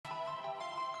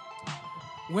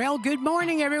Well, good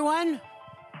morning, everyone.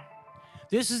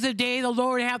 This is the day the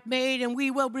Lord hath made, and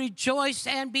we will rejoice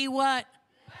and be what?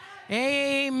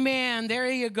 Amen.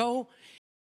 There you go.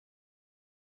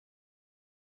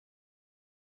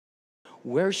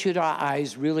 Where should our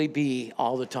eyes really be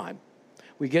all the time?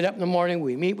 We get up in the morning,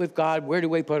 we meet with God. Where do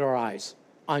we put our eyes?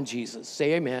 On Jesus.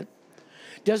 Say amen.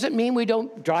 Doesn't mean we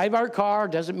don't drive our car.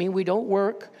 Doesn't mean we don't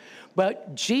work.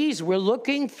 But Jesus, we're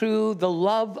looking through the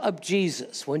love of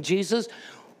Jesus. When Jesus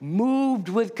moved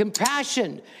with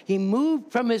compassion, he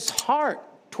moved from his heart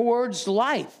towards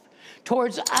life,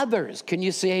 towards others. Can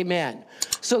you say amen?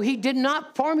 So he did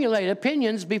not formulate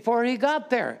opinions before he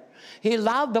got there. He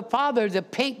allowed the Father to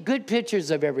paint good pictures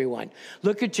of everyone.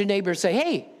 Look at your neighbor and say,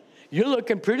 hey, you're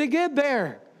looking pretty good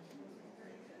there.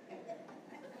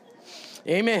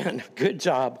 Amen. Good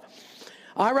job.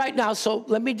 All right, now, so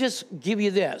let me just give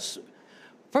you this.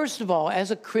 First of all,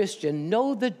 as a Christian,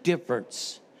 know the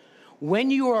difference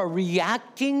when you are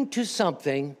reacting to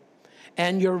something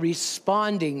and you're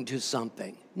responding to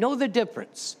something. Know the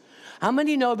difference. How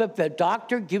many know that the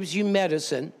doctor gives you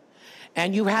medicine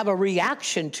and you have a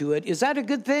reaction to it? Is that a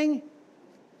good thing?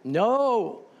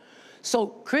 No. So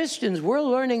Christians, we're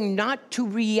learning not to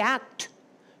react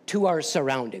to our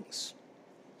surroundings,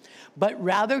 but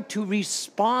rather to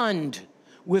respond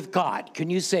with God.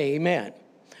 Can you say amen?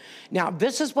 Now,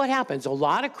 this is what happens. A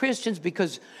lot of Christians,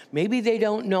 because maybe they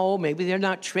don't know, maybe they're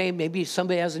not trained, maybe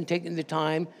somebody hasn't taken the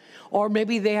time, or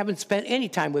maybe they haven't spent any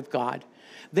time with God.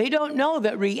 They don't know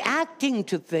that reacting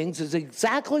to things is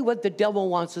exactly what the devil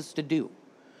wants us to do.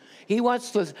 He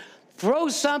wants to throw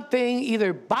something,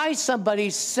 either by somebody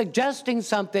suggesting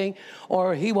something,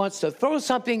 or he wants to throw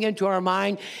something into our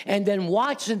mind and then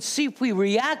watch and see if we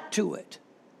react to it.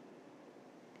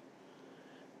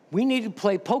 We need to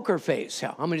play poker face.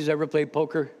 How many has ever played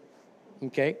poker?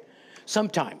 Okay.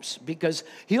 Sometimes, because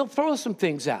he'll throw some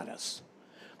things at us.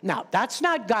 Now, that's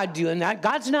not God doing that.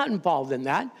 God's not involved in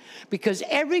that, because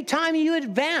every time you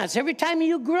advance, every time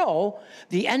you grow,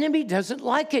 the enemy doesn't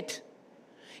like it.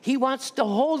 He wants to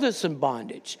hold us in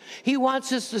bondage. He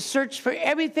wants us to search for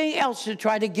everything else to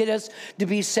try to get us to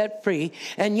be set free,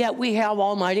 and yet we have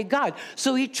Almighty God.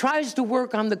 So he tries to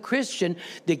work on the Christian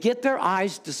to get their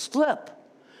eyes to slip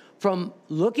from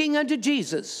looking unto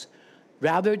Jesus,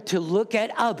 rather to look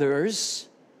at others.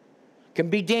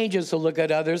 Can be dangerous to look at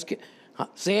others.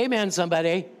 Say amen,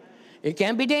 somebody. It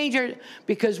can be dangerous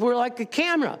because we're like a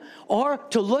camera. Or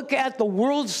to look at the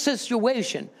world's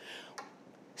situation.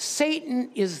 Satan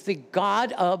is the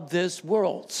god of this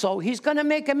world, so he's going to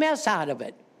make a mess out of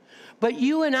it. But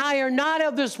you and I are not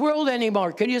of this world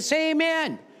anymore. Can you say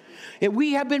amen?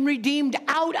 We have been redeemed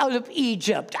out of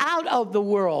Egypt, out of the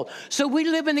world. So we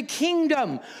live in the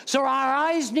kingdom. So our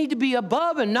eyes need to be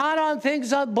above and not on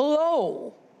things up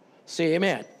below. Say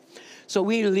amen. So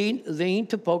we lean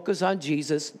to focus on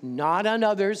Jesus, not on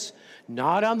others,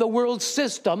 not on the world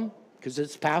system, because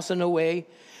it's passing away.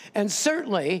 And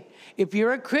certainly, if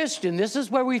you're a Christian, this is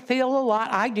where we fail a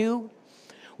lot. I do.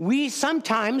 We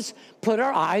sometimes put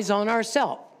our eyes on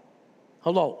ourselves.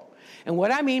 Hello. And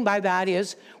what I mean by that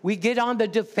is we get on the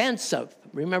defensive.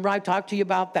 Remember, I talked to you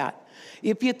about that.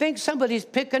 If you think somebody's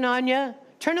picking on you,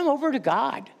 turn them over to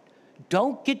God.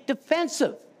 Don't get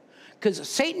defensive, because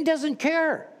Satan doesn't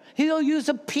care. He'll use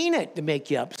a peanut to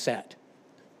make you upset.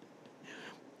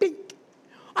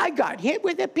 I got hit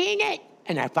with a peanut,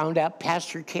 and I found out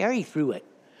Pastor Kerry threw it.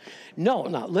 No,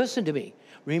 listen to me.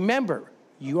 Remember,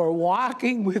 you are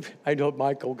walking with, I know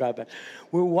Michael got that.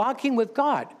 We're walking with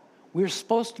God. We're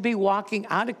supposed to be walking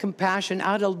out of compassion,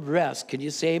 out of rest. Can you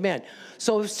say amen?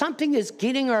 So if something is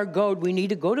getting our goat, we need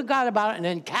to go to God about it and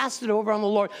then cast it over on the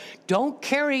Lord. Don't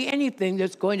carry anything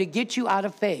that's going to get you out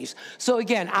of phase. So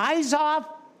again, eyes off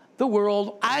the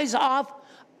world, eyes off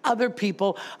other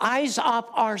people, eyes off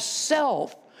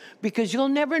ourselves. Because you'll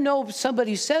never know if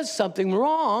somebody says something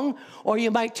wrong, or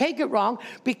you might take it wrong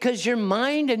because your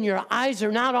mind and your eyes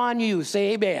are not on you.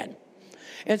 Say amen.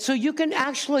 And so you can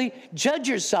actually judge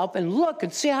yourself and look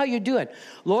and see how you're doing.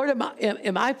 Lord,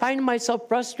 am I finding myself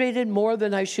frustrated more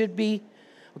than I should be?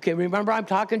 Okay, remember, I'm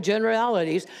talking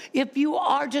generalities. If you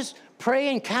are, just pray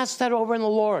and cast that over in the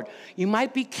Lord. You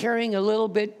might be carrying a little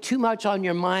bit too much on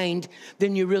your mind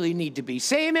than you really need to be.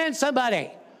 Say amen, somebody.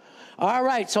 All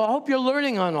right, so I hope you're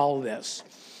learning on all of this.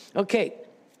 Okay,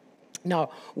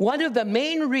 now, one of the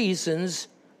main reasons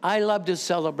I love to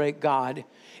celebrate God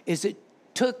is it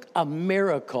took a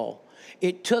miracle.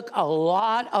 It took a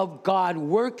lot of God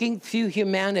working through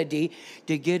humanity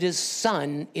to get his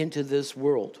son into this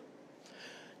world.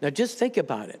 Now, just think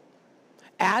about it.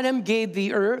 Adam gave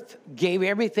the earth, gave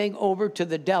everything over to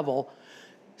the devil.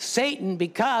 Satan,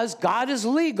 because God is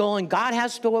legal and God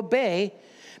has to obey,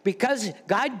 because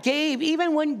God gave,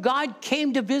 even when God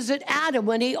came to visit Adam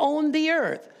when he owned the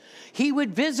earth, he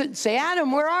would visit and say,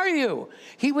 Adam, where are you?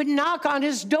 He would knock on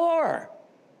his door,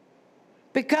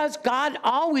 because God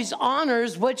always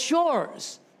honors what's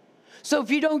yours. So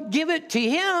if you don't give it to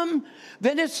him,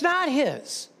 then it's not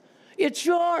his. It's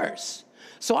yours.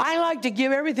 So I like to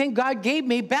give everything God gave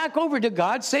me back over to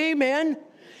God. Say amen.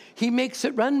 He makes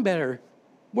it run better,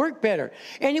 work better.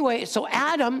 Anyway, so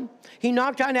Adam, he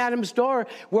knocked on Adam's door.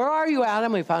 Where are you,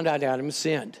 Adam? We found out Adam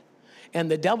sinned. And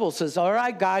the devil says, all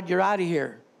right, God, you're out of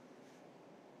here.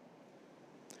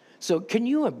 So can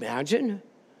you imagine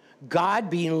God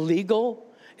being legal,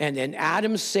 and then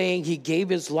Adam saying he gave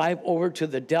his life over to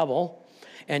the devil,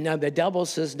 and now the devil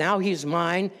says, now he's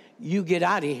mine, you get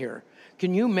out of here.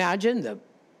 Can you imagine the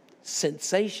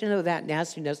sensation of that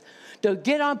nastiness? To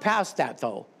get on past that,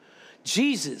 though,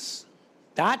 Jesus,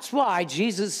 that's why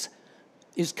Jesus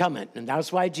is coming, and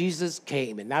that's why Jesus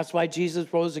came, and that's why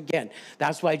Jesus rose again.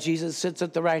 That's why Jesus sits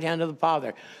at the right hand of the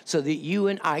Father, so that you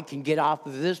and I can get off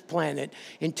of this planet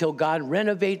until God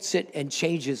renovates it and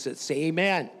changes it. Say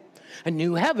amen. A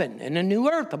new heaven and a new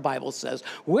earth, the Bible says,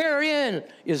 wherein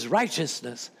is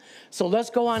righteousness. So let's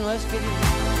go on, let's get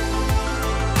it.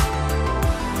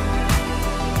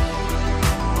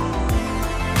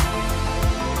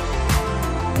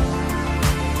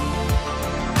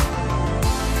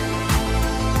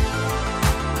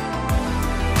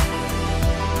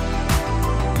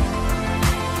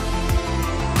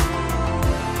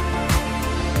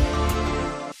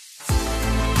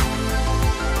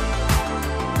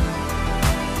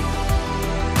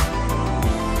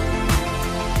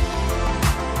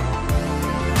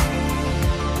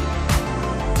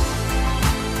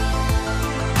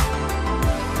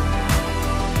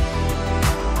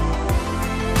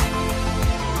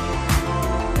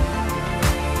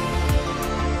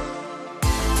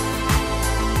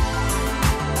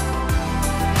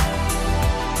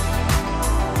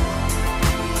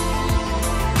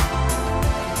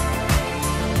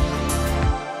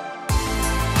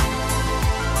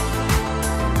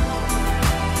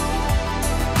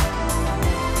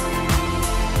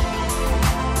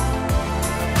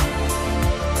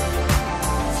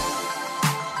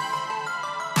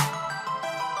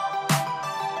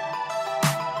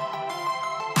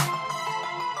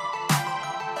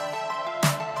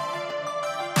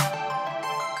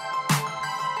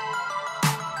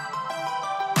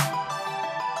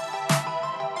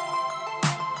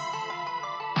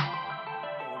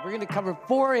 We're going to cover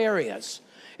 4 areas.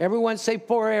 Everyone say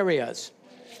 4 areas.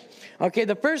 Okay,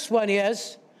 the first one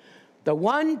is the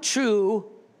one true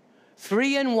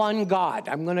 3-in-1 God.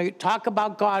 I'm going to talk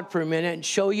about God for a minute and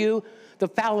show you the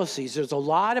fallacies. There's a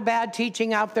lot of bad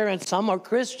teaching out there, and some are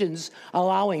Christians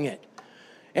allowing it.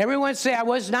 Everyone say, I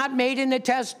was not made in a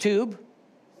test tube.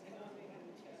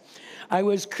 I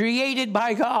was created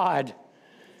by God.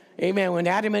 Amen. When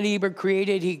Adam and Eve were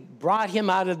created, he brought him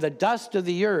out of the dust of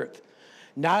the earth,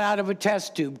 not out of a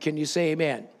test tube. Can you say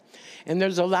amen? And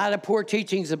there's a lot of poor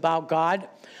teachings about God.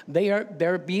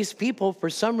 They're these people, for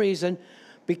some reason,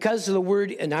 because of the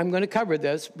word, and I'm going to cover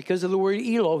this, because of the word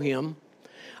Elohim,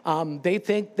 they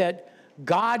think that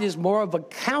God is more of a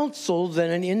council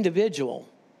than an individual.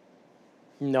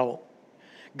 No.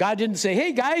 God didn't say,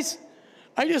 hey, guys,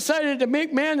 I decided to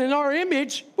make man in our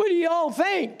image. What do you all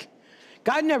think?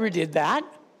 God never did that.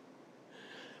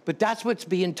 But that's what's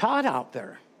being taught out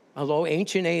there. Although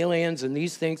ancient aliens and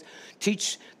these things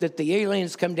teach that the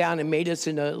aliens come down and made us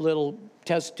in a little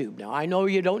test tube. Now, I know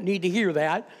you don't need to hear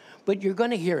that, but you're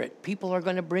going to hear it. People are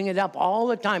going to bring it up all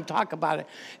the time, talk about it.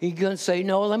 You're going to say,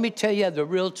 no, let me tell you the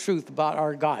real truth about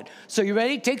our God. So you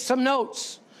ready? Take some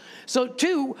notes. So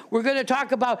 2, we're going to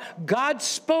talk about God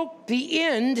spoke the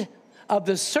end of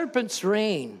the serpent's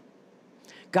reign.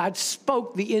 God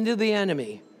spoke the end of the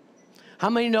enemy. How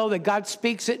many know that God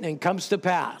speaks it and it comes to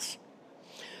pass?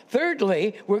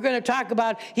 Thirdly, we're going to talk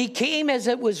about he came as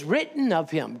it was written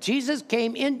of him. Jesus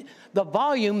came in the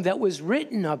volume that was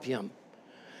written of him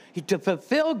to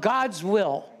fulfill God's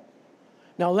will.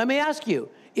 Now, let me ask you,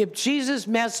 if Jesus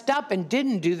messed up and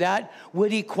didn't do that,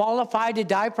 would he qualify to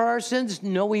die for our sins?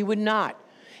 No, he would not.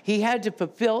 He had to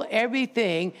fulfill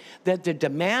everything that the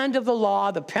demand of the law,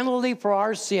 the penalty for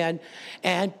our sin,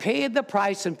 and pay the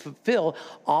price and fulfill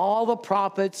all the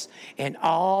prophets and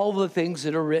all the things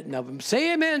that are written of him.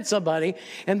 Say amen, somebody.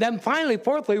 And then finally,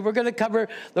 4thly, we're going to cover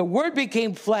the Word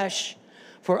became flesh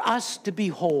for us to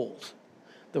behold.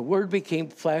 The Word became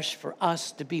flesh for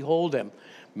us to behold him.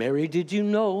 Mary, did you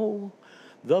know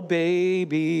the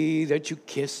baby that you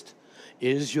kissed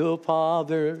is your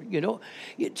Father. You know,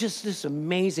 just this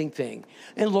amazing thing.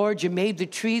 And Lord, you made the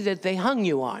tree that they hung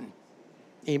you on.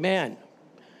 Amen.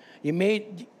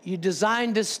 You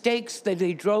designed the stakes that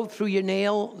they drove through your the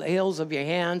nails of your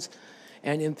hands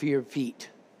and into your feet.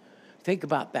 Think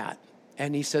about that.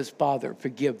 And he says, Father,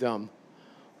 forgive them,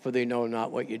 for they know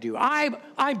not what you do.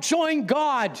 I've joined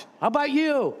God. How about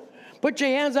you? Put your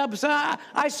hands up and say,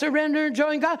 I surrender and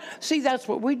join God. See, that's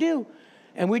what we do.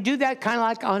 And we do that kind of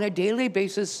like on a daily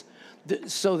basis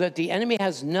so that the enemy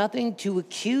has nothing to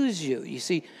accuse you. You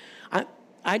see,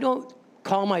 I don't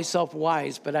call myself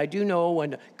wise, but I do know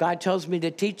when God tells me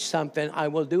to teach something, I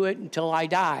will do it until I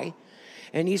die.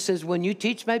 And he says, when you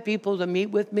teach my people to meet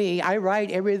with me, I right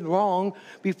every wrong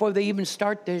before they even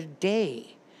start their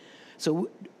day. So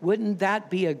wouldn't that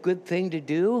be a good thing to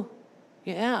do?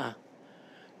 Yeah.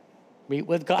 Meet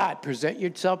with God. Present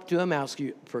yourself to him. Ask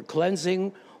you for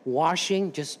cleansing,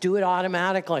 washing. Just do it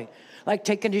automatically. Like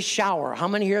taking a shower. How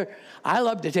many here? I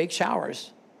love to take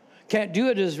showers. Can't do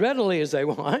it as readily as I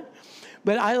want.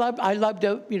 But I love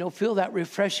to, feel that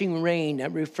refreshing rain,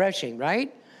 that refreshing,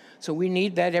 right? So we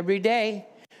need that every day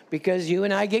because you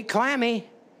and I get clammy.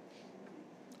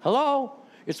 Hello?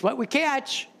 It's what we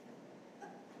catch.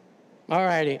 All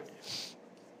righty.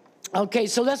 Okay,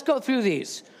 so let's go through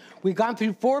these. We've gone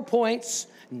through 4 points.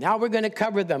 Now we're going to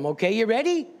cover them. Okay, you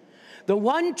ready? The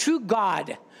one true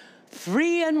God,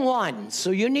 3 in 1.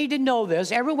 So you need to know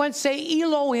this. Everyone say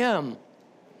Elohim.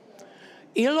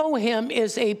 Elohim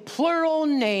is a plural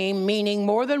name meaning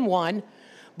more than one,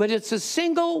 but it's a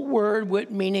single word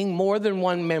with meaning more than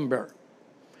one member.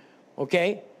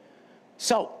 Okay?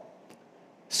 So,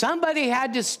 somebody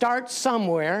had to start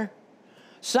somewhere.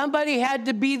 Somebody had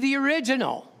to be the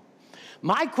original.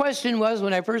 My question was,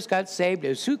 when I first got saved,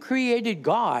 is who created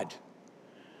God?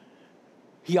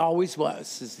 He always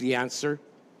was, is the answer.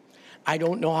 I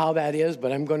don't know how that is,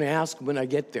 but I'm going to ask when I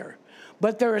get there.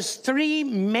 But there is 3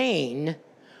 main,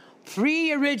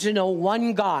 3 original,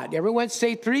 1 God. Everyone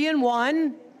say 3 in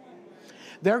 1.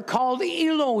 They're called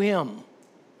Elohim,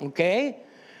 okay?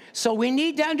 So we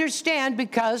need to understand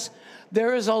because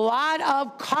there is a lot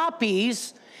of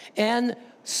copies and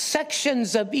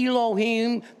sections of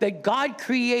Elohim that God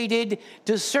created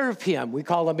to serve him. We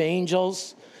call them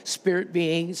angels, spirit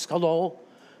beings. Hello,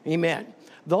 amen.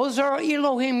 Those are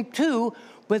Elohim too,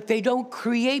 but they don't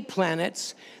create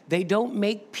planets. They don't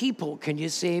make people. Can you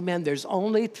say amen? There's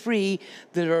only 3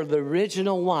 that are the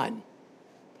original one.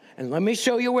 And let me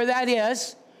show you where that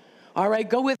is. All right,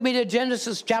 go with me to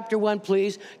Genesis chapter 1,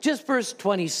 please. Just verse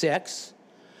 26.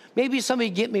 Maybe somebody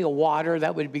get me a water.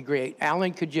 That would be great.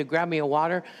 Alan, could you grab me a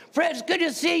water? Fred, it's good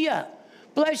to see you.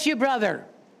 Bless you, brother.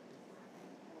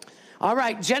 All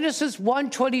right, Genesis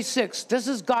 1:26. This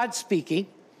is God speaking.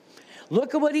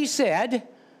 Look at what he said.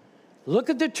 Look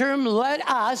at the term, let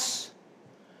us,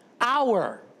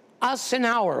 us and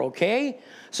our, okay?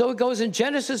 So it goes in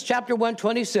Genesis chapter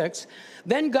 1:26.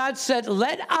 Then God said,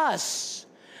 let us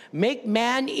make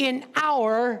man in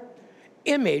our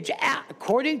image,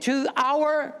 according to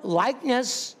our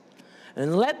likeness,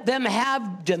 and let them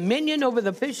have dominion over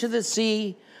the fish of the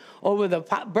sea, over the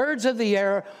birds of the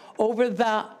air, over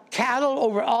the cattle,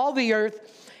 over all the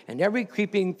earth, and every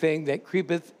creeping thing that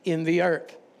creepeth in the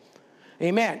earth.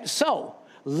 Amen. So,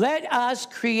 let us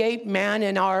create man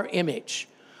in our image.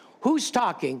 Who's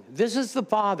talking? This is the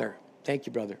Father. Thank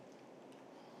you, brother.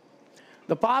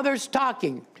 The Father's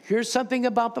talking. Here's something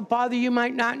about the Father you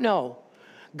might not know.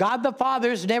 God the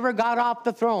Father's never got off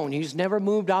the throne. He's never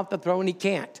moved off the throne. He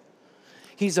can't.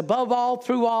 He's above all,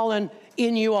 through all, and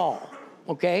in you all.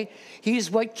 Okay? He's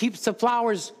what keeps the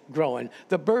flowers growing,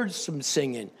 the birds from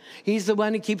singing. He's the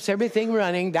one who keeps everything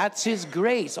running. That's his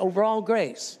grace, overall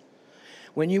grace.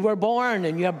 When you were born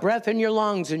and you have breath in your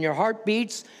lungs and your heart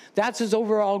beats, that's his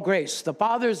overall grace. The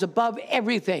Father is above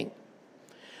everything.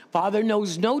 Father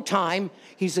knows no time.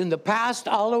 He's in the past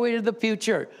all the way to the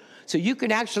future. So you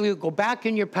can actually go back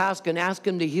in your past and ask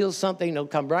him to heal something. It'll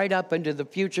come right up into the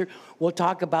future. We'll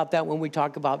talk about that when we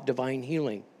talk about divine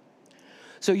healing.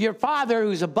 So your Father,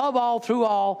 who's above all, through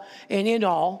all, and in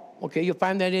all. Okay, you'll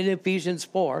find that in Ephesians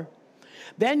 4.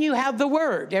 Then you have the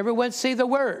Word. Everyone say the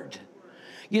Word.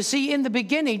 You see, in the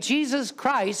beginning, Jesus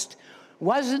Christ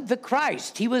wasn't the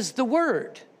Christ. He was the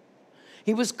Word.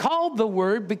 He was called the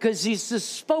Word because he's the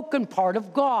spoken part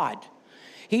of God.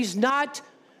 He's not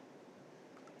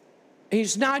a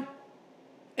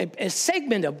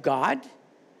segment of God.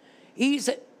 He's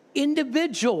an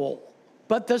individual,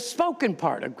 but the spoken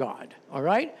part of God, all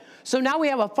right? So now we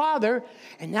have a Father,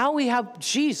 and now we have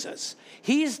Jesus.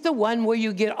 He's the one where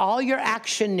you get all your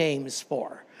action names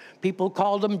for. People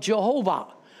called him Jehovah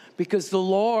Because the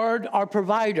Lord, our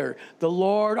provider, the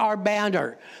Lord, our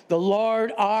banner, the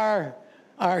Lord, our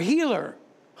healer.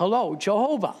 Hello,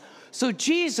 Jehovah. So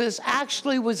Jesus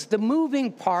actually was the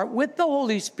moving part with the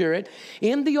Holy Spirit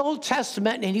in the Old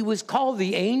Testament, and he was called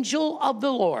the angel of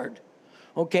the Lord.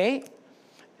 Okay?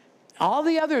 All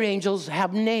the other angels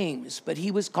have names, but he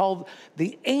was called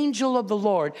the angel of the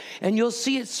Lord. And you'll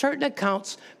see at certain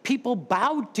accounts, people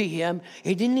bowed to him.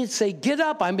 He didn't say, get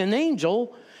up, I'm an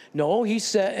angel. No, he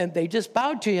said, and they just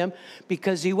bowed to him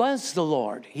because he was the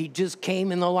Lord. He just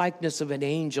came in the likeness of an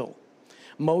angel.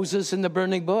 Moses in the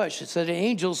burning bush, it said an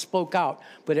angel spoke out,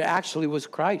 but it actually was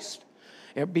Christ.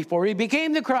 Before he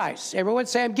became the Christ. Everyone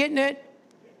say, I'm getting it.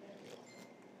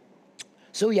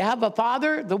 So you have a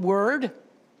Father, the Word,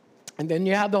 and then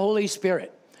you have the Holy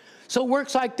Spirit. So it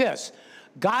works like this.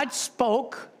 God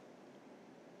spoke,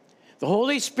 the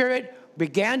Holy Spirit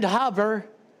began to hover,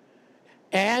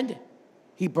 and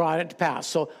he brought it to pass.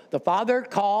 So the Father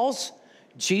calls,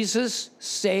 Jesus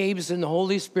saves, and the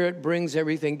Holy Spirit brings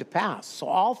everything to pass. So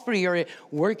all three are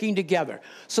working together.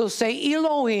 So say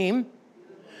Elohim,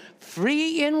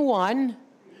 3 in 1,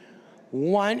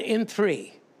 1 in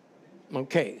 3.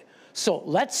 Okay. So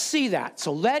let's see that.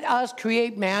 So let us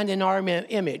create man in our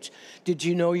image. Did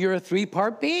you know you're a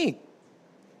 3-part being?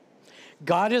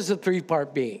 God is a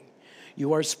 3-part being.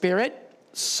 You are spirit,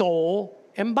 soul,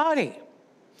 and body.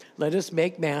 Let us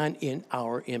make man in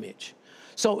our image.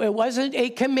 So it wasn't a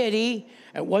committee.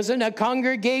 It wasn't a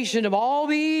congregation of all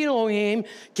the Elohim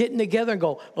getting together and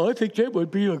go, I think that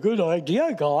would be a good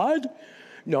idea, God.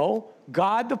 No.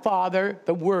 God the Father,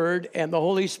 the Word, and the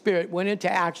Holy Spirit went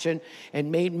into action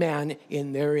and made man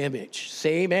in their image.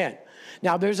 Say amen.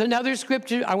 Now, there's another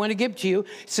scripture I want to give to you.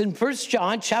 It's in 1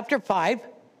 John chapter 5,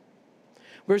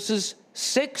 verses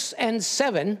 6 and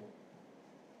 7.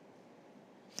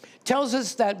 Tells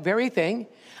us that very thing.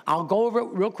 I'll go over it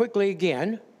real quickly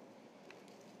again.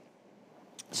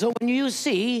 So when you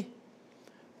see,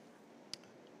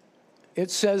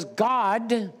 it says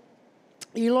God,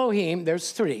 Elohim,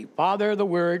 there's 3. Father, the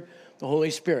Word, the Holy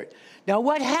Spirit. Now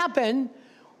what happened,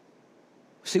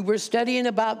 see, we're studying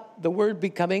about the Word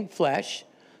becoming flesh.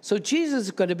 So Jesus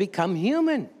is going to become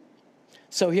human.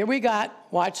 So here we got,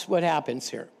 watch what happens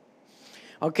here.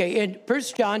 Okay, in 1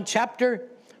 John chapter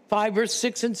 5, verse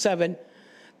 6 and 7,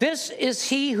 this is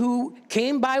he who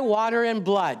came by water and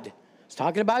blood. It's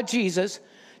talking about Jesus.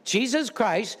 Jesus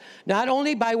Christ, not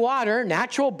only by water,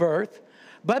 natural birth,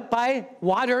 but by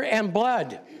water and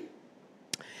blood.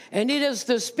 And it is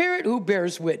the Spirit who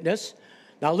bears witness.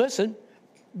 Now listen,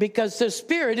 because the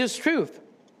Spirit is truth.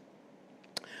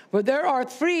 For there are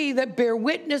 3 that bear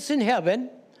witness in heaven,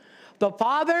 the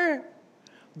Father,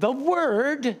 the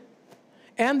Word,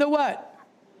 and the what?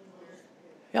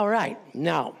 All right,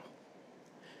 now,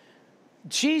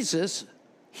 Jesus,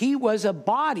 he was a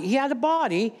body. He had a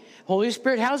body. Holy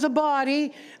Spirit has a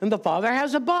body, and the Father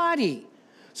has a body.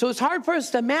 So it's hard for us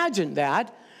to imagine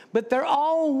that, but they're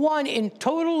all one in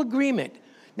total agreement.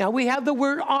 Now, we have the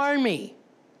word army,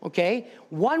 okay?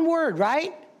 One word,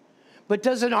 right? But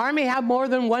does an army have more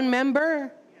than one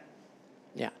member?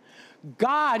 Yeah.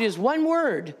 God is one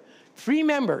word, 3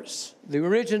 members, the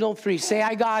original 3. Say,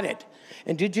 I got it.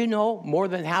 And did you know more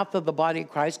than half of the body of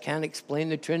Christ can't explain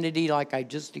the Trinity like I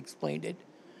just explained it?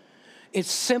 It's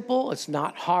simple. It's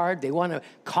not hard. They want to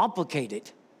complicate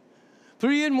it.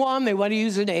 3 in 1, they want to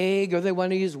use an egg, or they want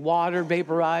to use water,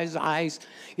 vaporized ice.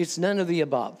 It's none of the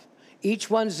above. Each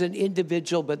one's an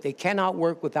individual, but they cannot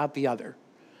work without the other,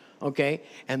 okay?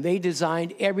 And they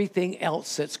designed everything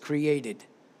else that's created,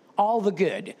 all the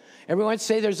good. Everyone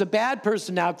say there's a bad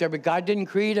person out there, but God didn't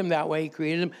create him that way. He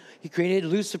created him. He created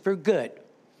Lucifer good,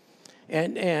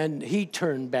 and he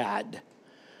turned bad.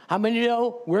 How many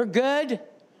know we're good,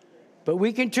 but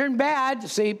we can turn bad?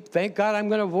 Say, thank God I'm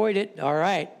going to avoid it. All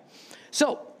right.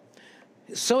 So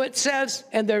it says,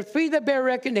 and there are 3 that bear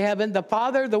record to heaven, the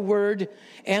Father, the Word,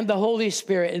 and the Holy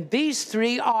Spirit. And these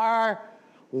 3 are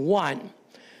one.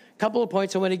 A couple of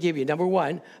points I want to give you. Number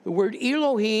 1, the word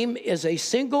Elohim is a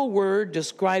single word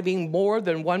describing more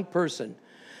than one person.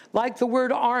 Like the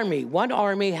word army, one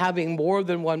army having more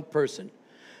than one person.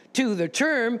 2, the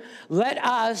term let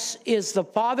us is the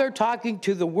Father talking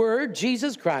to the Word,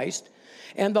 Jesus Christ,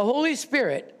 and the Holy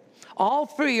Spirit. All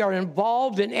 3 are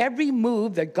involved in every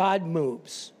move that God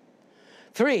moves.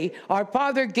 3, our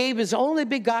Father gave his only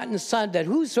begotten Son, that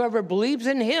whosoever believes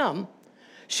in him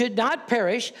should not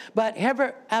perish, but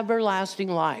have everlasting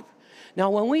life.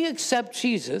 Now, when we accept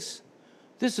Jesus,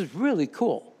 this is really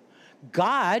cool.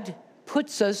 God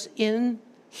puts us in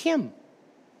him.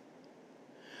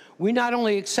 We not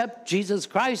only accept Jesus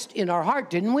Christ in our heart,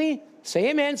 didn't we?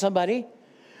 Say amen, somebody.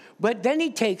 But then he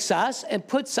takes us and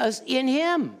puts us in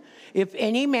him. If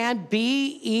any man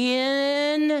be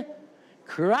in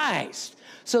Christ.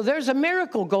 So there's a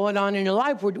miracle going on in your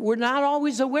life we're not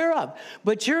always aware of.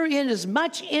 But you're in as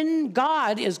much in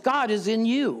God as God is in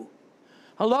you.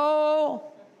 Hello?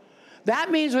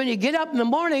 That means when you get up in the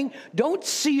morning, don't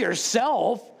see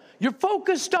yourself. You're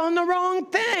focused on the wrong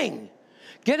thing.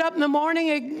 Get up in the morning,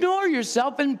 ignore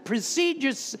yourself, and proceed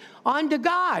on to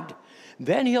God.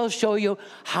 Then he'll show you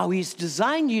how he's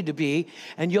designed you to be,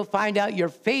 and you'll find out your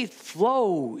faith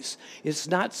flows. It's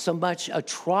not so much a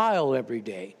trial every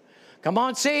day. Come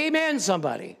on, say amen,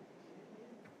 somebody.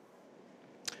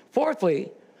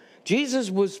 Fourthly, Jesus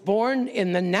was born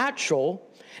in the natural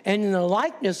and in the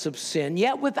likeness of sin,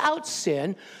 yet without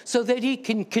sin, so that he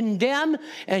can condemn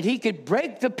and he could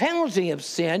break the penalty of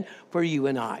sin for you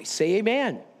and I. Say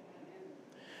amen.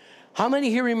 How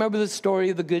many here remember the story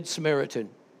of the Good Samaritan?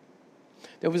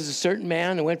 There was a certain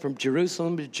man who went from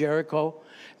Jerusalem to Jericho,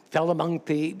 fell among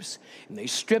thieves, and they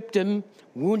stripped him,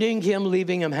 wounding him,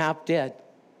 leaving him half dead.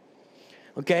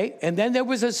 Okay, and then there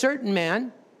was a certain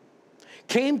man,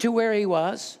 came to where he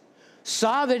was,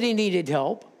 saw that he needed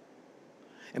help,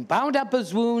 and bound up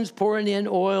his wounds, pouring in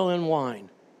oil and wine.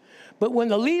 But when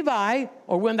the Levi,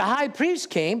 or when the high priest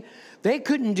came, they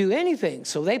couldn't do anything,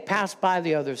 so they passed by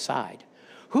the other side.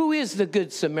 Who is the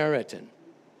Good Samaritan?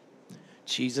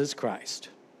 Jesus Christ.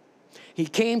 He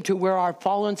came to where our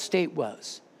fallen state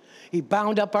was. He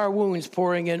bound up our wounds,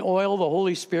 pouring in oil, the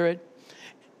Holy Spirit,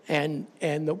 and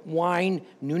the wine,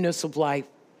 newness of life.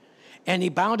 And he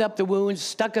bound up the wounds,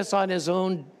 stuck us on his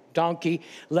own donkey,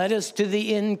 led us to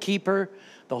the innkeeper,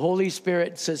 the Holy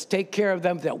Spirit, says, take care of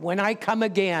them, that when I come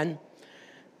again,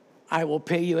 I will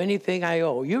pay you anything I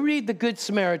owe. You read the Good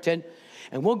Samaritan,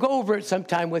 and we'll go over it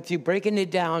sometime with you, breaking it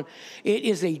down. It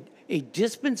is a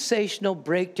dispensational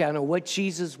breakdown of what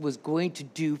Jesus was going to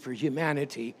do for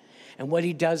humanity and what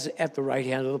he does at the right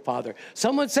hand of the Father.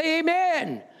 Someone say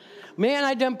amen. Man,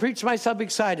 I done preached myself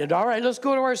excited. All right, let's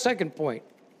go to our second point.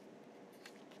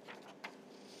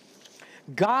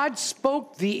 God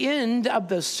spoke the end of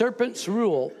the serpent's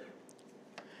rule.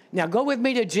 Now go with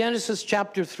me to Genesis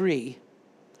chapter 3.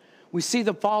 We see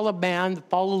the fall of man, the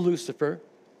fall of Lucifer.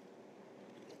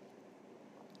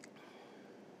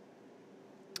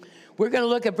 We're going to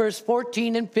look at verse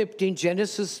 14 and 15,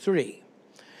 Genesis 3.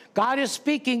 God is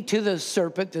speaking to the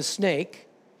serpent, the snake,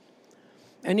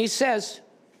 and he says,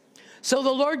 so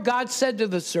the Lord God said to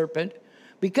the serpent,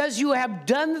 because you have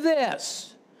done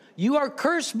this, you are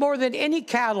cursed more than any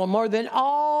cattle, more than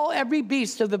every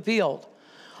beast of the field.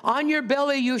 On your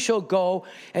belly you shall go,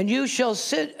 and you shall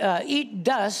eat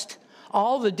dust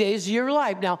all the days of your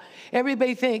life. Now,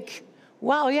 everybody think,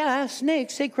 well, yeah,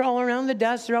 snakes, they crawl around the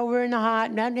dust, they're over in the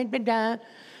hot.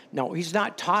 No, he's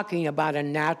not talking about a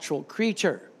natural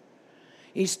creature.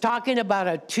 He's talking about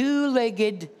a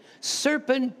two-legged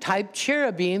serpent-type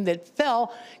cherubim that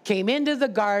came into the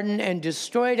garden and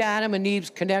destroyed Adam and Eve's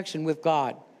connection with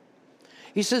God.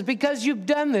 He says, because you've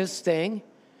done this thing,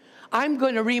 I'm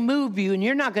going to remove you, and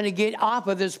you're not going to get off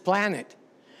of this planet.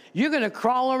 You're going to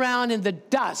crawl around in the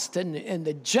dust and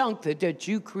the junk that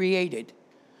you created.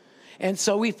 And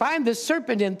so we find the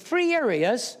serpent in 3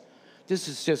 areas. This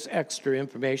is just extra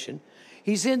information.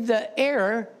 He's in the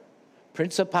air,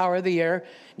 prince of power of the air.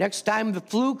 Next time the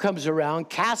flu comes around,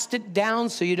 cast it down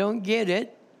so you don't get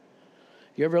it.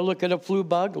 You ever look at a flu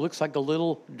bug? It looks like a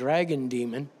little dragon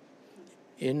demon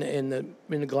in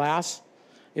the glass.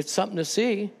 It's something to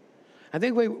see.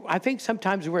 I think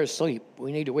sometimes we're asleep.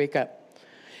 We need to wake up.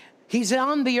 He's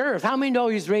on the earth. How many know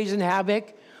he's raising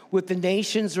havoc with the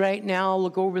nations right now?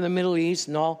 Look over the Middle East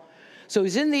and all. So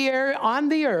he's in the air, on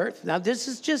the earth. Now, this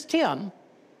is just him.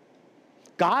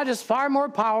 God is far more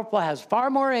powerful, has far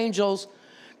more angels.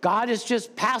 God is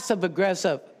just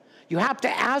passive-aggressive. You have to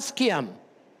ask him.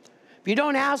 If you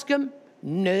don't ask him,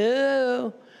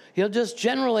 no. He'll just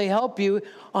generally help you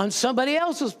on somebody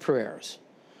else's prayers.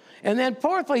 And then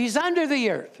fourthly, he's under the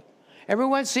earth.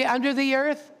 Everyone say under the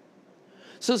earth?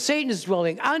 So Satan is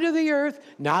dwelling under the earth,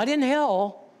 not in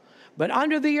hell, but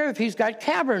under the earth. He's got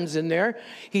caverns in there.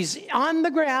 He's on the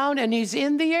ground and he's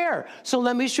in the air. So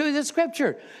let me show you the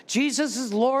scripture. Jesus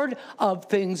is Lord of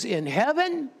things in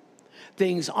heaven,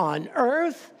 things on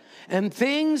earth, and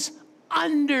things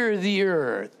under the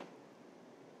earth.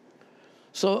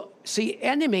 So see,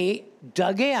 enemy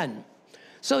dug in.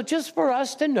 So just for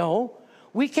us to know,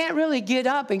 we can't really get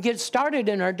up and get started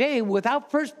in our day without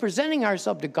first presenting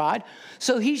ourselves to God.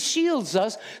 So he shields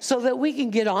us so that we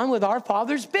can get on with our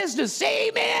Father's business. Say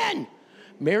amen.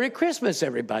 Merry Christmas,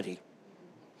 everybody.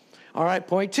 All right,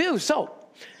 point 2. So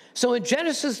in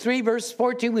Genesis 3, verse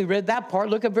 14, we read that part.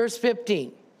 Look at verse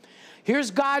 15.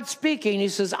 Here's God speaking. He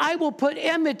says, I will put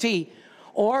enmity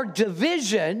or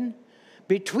division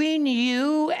between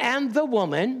you and the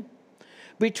woman,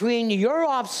 between your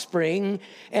offspring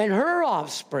and her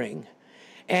offspring.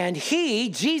 And he,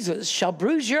 Jesus, shall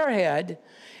bruise your head,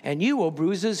 and you will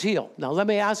bruise his heel. Now, let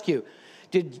me ask you,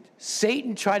 did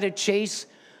Satan try to chase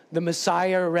the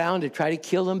Messiah around to try to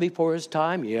kill him before his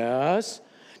time? Yes.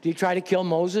 Did he try to kill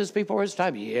Moses before his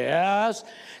time? Yes.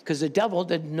 Because the devil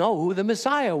didn't know who the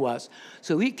Messiah was.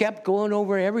 So he kept going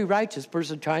over every righteous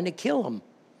person trying to kill him.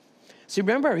 See,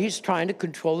 remember, he's trying to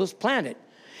control this planet.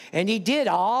 And he did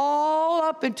all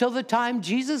up until the time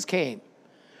Jesus came.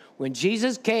 When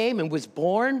Jesus came and was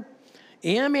born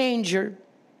in a manger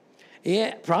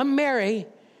from Mary,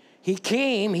 he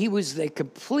came, he was the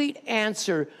complete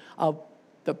answer of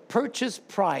the purchase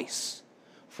price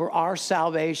for our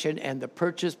salvation and the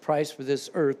purchase price for this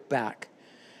earth back.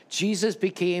 Jesus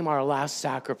became our last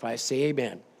sacrifice. Say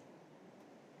amen.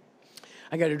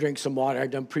 I got to drink some water. I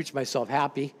done preached myself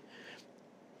happy.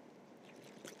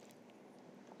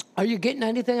 Are you getting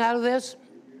anything out of this?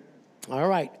 All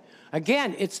right.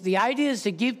 Again, it's the idea is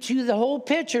to give to you the whole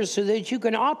picture so that you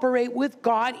can operate with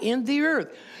God in the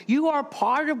earth. You are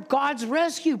part of God's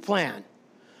rescue plan.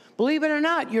 Believe it or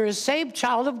not, you're a saved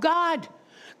child of God.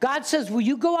 God says, will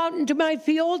you go out into my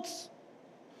fields?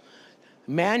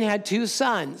 The man had 2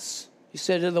 sons. He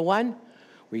said to the one,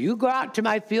 will you go out to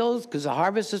my fields because the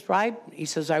harvest is ripe? He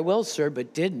says, I will, sir,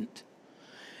 but didn't.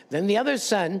 Then the other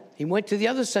son, he went to the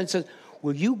other son and says,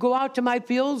 will you go out to my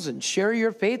fields and share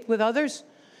your faith with others?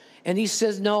 And he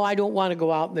says, no, I don't want to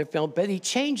go out in their field. But he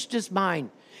changed his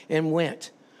mind and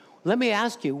went. Let me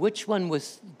ask you, which one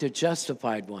was the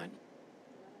justified one?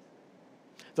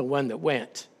 The one that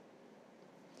went.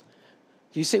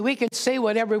 You say, we can say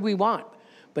whatever we want,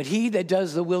 but he that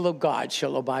does the will of God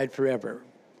shall abide forever.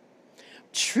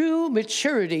 True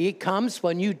maturity comes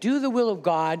when you do the will of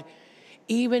God,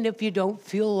 even if you don't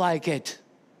feel like it.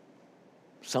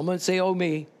 Someone say, oh,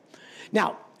 me.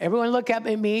 Now, everyone look at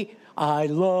me. I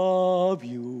love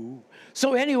you.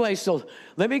 So anyway, so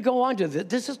let me go on to this.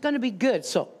 This is going to be good.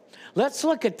 So let's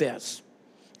look at this.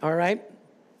 All right.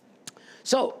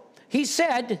 So he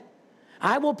said,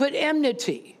 I will put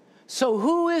enmity. So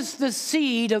who is the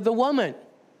seed of the woman?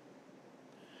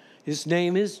 His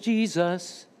name is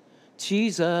Jesus.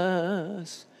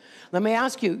 Jesus. Let me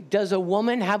ask you, does a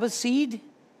woman have a seed?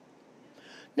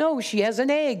 No, she has an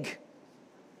egg.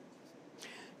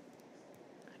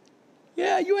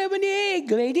 Yeah, you have an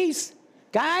egg, ladies.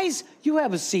 Guys, you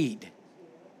have a seed.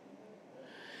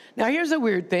 Now, here's a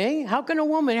weird thing. How can a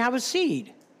woman have a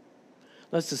seed?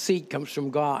 Unless the seed comes from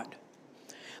God.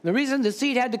 The reason the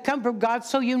seed had to come from God,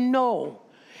 so you know,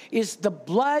 is the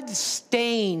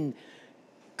blood-stained,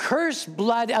 cursed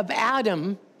blood of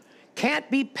Adam can't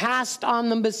be passed on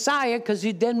the Messiah because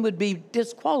he then would be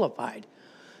disqualified.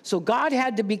 So God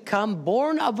had to become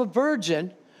born of a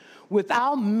virgin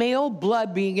without male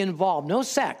blood being involved, no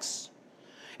sex.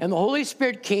 And the Holy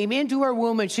Spirit came into her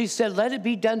womb and she said, let it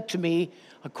be done to me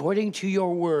according to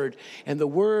your word. And the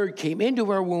word came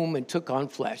into her womb and took on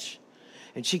flesh.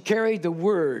 And she carried the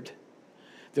word.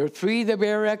 There are 3 that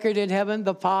bear record in heaven,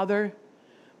 the Father,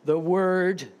 the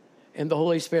Word, and the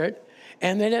Holy Spirit.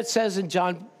 And then it says in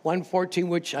John 1:14,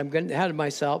 which I'm getting ahead of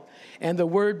myself, and the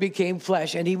Word became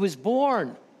flesh, and he was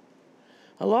born.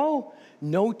 Hello?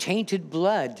 No tainted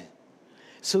blood.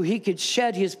 So he could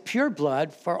shed his pure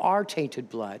blood for our tainted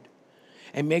blood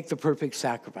and make the perfect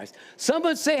sacrifice.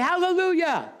 Someone say,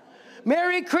 hallelujah.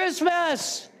 Merry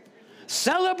Christmas.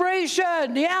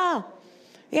 Celebration. Yeah,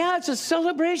 it's a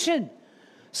celebration.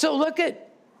 So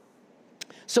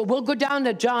so we'll go down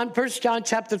to 1 John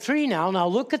chapter 3 now. Now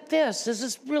look at this. This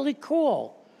is really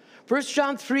cool. 1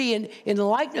 John 3, in the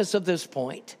likeness of this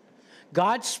point,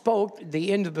 God spoke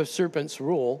the end of the serpent's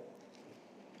rule.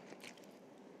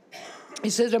 He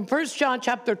says in 1 John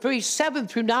chapter 3, 7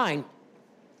 through 9,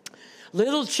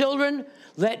 little children,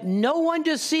 let no one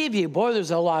deceive you. Boy,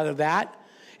 there's a lot of that.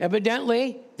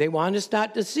 Evidently, they want us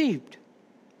not deceived.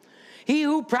 He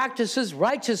who practices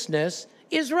righteousness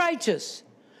is righteous,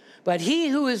 but he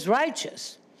who is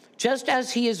righteous, just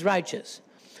as he is righteous.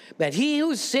 But he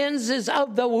who sins is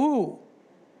of the who?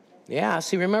 Yeah,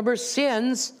 see, remember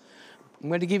sins. I'm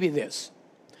going to give you this.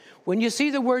 When you see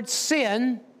the word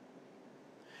sin,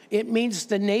 it means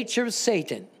the nature of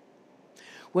Satan.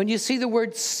 When you see the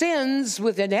word sins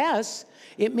with an S,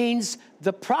 it means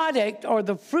the product or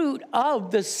the fruit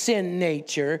of the sin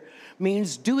nature,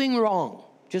 means doing wrong.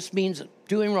 Just means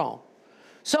doing wrong.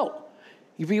 So,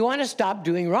 if we want to stop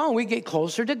doing wrong, we get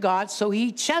closer to God, so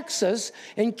he checks us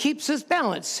and keeps us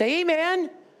balanced. Say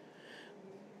amen.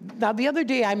 Now, the other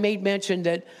day I made mention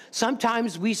that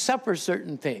sometimes we suffer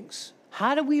certain things.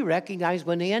 How do we recognize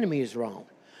when the enemy is wrong?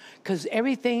 Because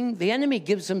the enemy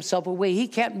gives himself away. He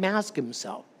can't mask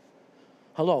himself.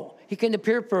 Hello. He can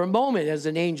appear for a moment as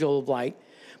an angel of light,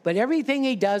 but everything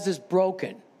he does is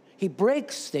broken. He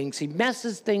breaks things. He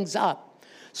messes things up.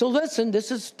 So listen,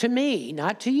 this is to me,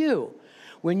 not to you.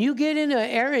 When you get in an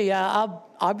area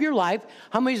of your life,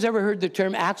 how many's ever heard the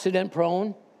term accident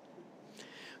prone?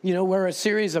 You know, where a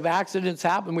series of accidents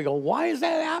happen, we go, why is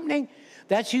that happening?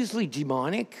 That's usually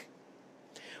demonic.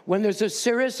 When there's a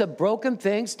series of broken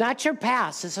things, not your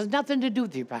past. This has nothing to do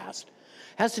with your past.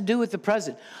 It has to do with the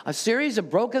present. A series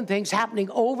of broken things happening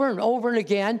over and over and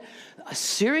again. A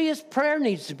serious prayer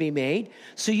needs to be made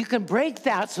so you can break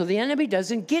that so the enemy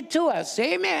doesn't get to us.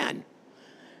 Amen.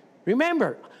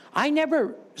 Remember, I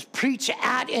never preach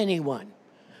at anyone.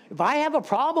 If I have a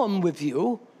problem with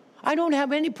you, I don't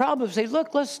have any problem to say,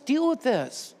 look, let's deal with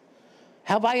this.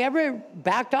 Have I ever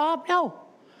backed off? No.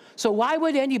 So why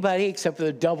would anybody, except for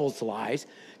the devil's lies,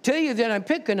 tell you that I'm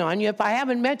picking on you if I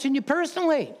haven't mentioned you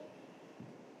personally?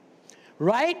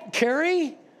 Right,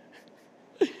 Kerry?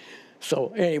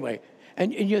 So anyway,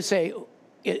 and you say,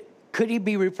 could he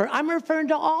be referring? I'm referring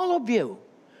to all of you.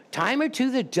 Time or two,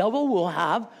 the devil will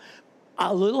have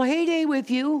a little heyday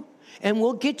with you, and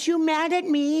will get you mad at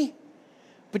me.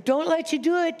 But don't let you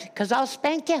do it, because I'll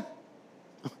spank you.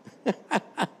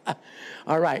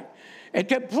 All right. And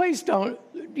please don't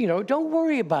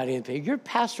worry about anything. Your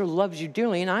pastor loves you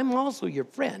dearly, and I'm also your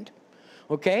friend.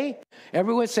 Okay?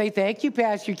 Everyone say, thank you,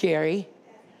 Pastor Kerry.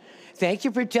 Thank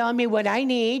you for telling me what I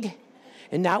need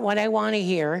and not what I want to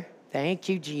hear. Thank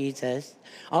you, Jesus.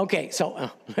 Okay, so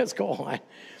let's go on.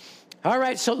 All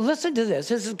right, so listen to this.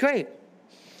 This is great.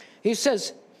 He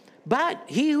says, but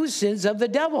he who sins of the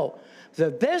devil,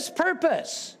 for this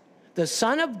purpose, the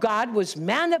Son of God was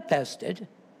manifested,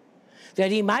 that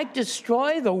he might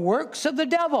destroy the works of the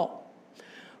devil.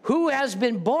 Who has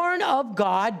been born of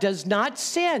God does not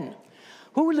sin.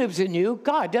 Who lives in you?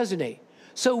 God, doesn't he?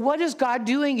 So what is God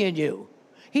doing in you?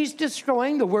 He's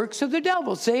destroying the works of the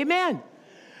devil. Say amen.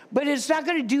 But it's not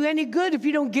going to do any good if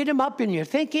you don't get him up in your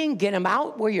thinking, get him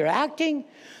out where you're acting,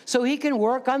 so he can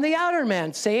work on the outer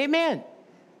man. Say amen.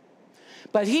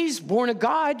 But he's born of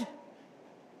God.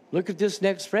 Look at this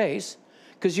next phrase.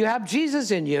 Because you have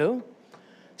Jesus in you.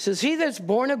 It says, he that's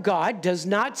born of God does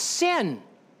not sin.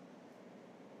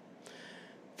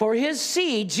 For his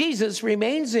seed, Jesus,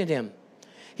 remains in him.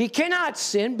 He cannot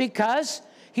sin because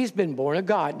he's been born of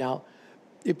God. Now,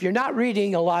 if you're not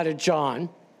reading a lot of John,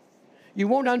 you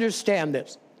won't understand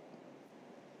this.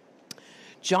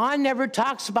 John never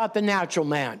talks about the natural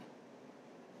man.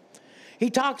 He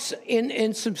talks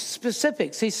in some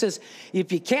specifics. He says,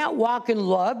 if you can't walk in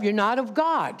love, you're not of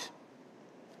God.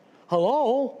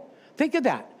 Hello? Think of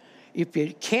that. If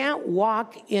you can't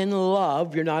walk in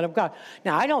love, you're not of God.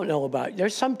 Now, I don't know about it.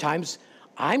 There's sometimes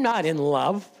I'm not in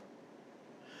love.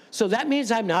 So that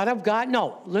means I'm not of God?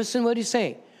 No. Listen to what he's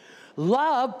saying.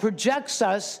 Love projects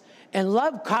us, and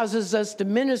love causes us to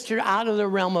minister out of the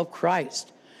realm of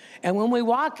Christ. And when we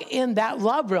walk in that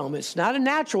love realm, it's not a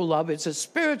natural love, it's a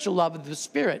spiritual love of the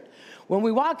Spirit. When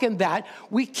we walk in that,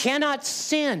 we cannot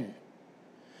sin.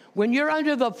 When you're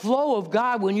under the flow of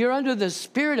God, when you're under the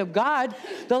Spirit of God,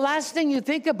 the last thing you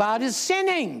think about is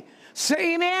sinning.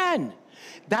 Say amen.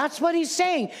 That's what he's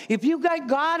saying. If you've got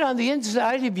God on the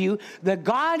inside of you, the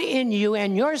God in you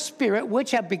and your spirit,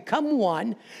 which have become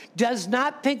one, does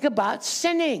not think about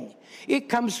sinning. It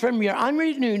comes from your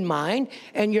unrenewed mind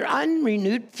and your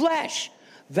unrenewed flesh.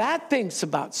 That thinks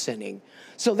about sinning.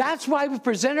 So that's why we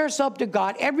present ourselves to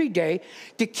God every day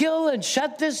to kill and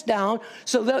shut this down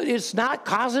so that it's not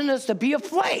causing us to be a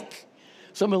flake.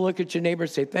 Someone look at your neighbor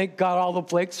and say, thank God all the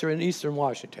flakes are in Eastern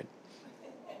Washington.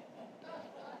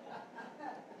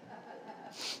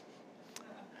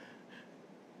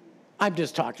 I'm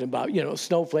just talking about,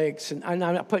 snowflakes, and I'm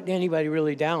not putting anybody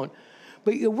really down.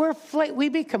 But we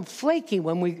become flaky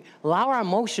when we allow our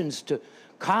emotions to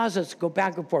cause us to go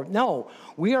back and forth. No,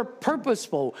 we are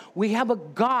purposeful. We have a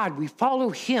God. We follow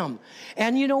him.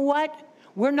 And you know what?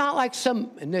 We're not like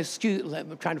some,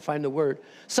 I'm trying to find the word,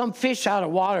 some fish out of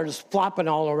water just flopping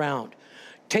all around.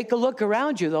 Take a look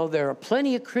around you, though. There are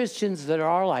plenty of Christians that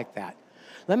are like that.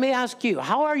 Let me ask you,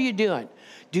 how are you doing?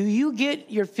 Do you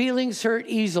get your feelings hurt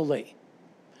easily?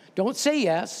 Don't say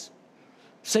yes.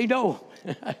 Say no.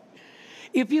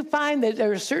 If you find that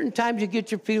there are certain times you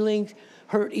get your feelings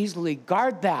hurt easily,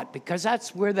 guard that, because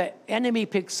that's where the enemy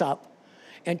picks up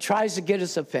and tries to get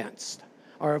us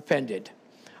offended.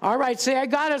 All right, say, I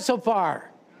got it so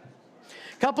far.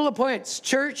 Couple of points.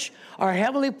 Church, our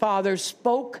Heavenly Father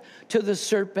spoke to the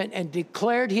serpent and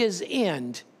declared his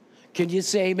end. Can you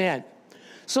say amen?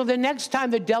 So the next time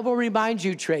the devil reminds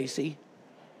you, Tracy,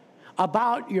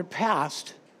 about your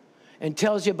past and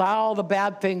tells you about all the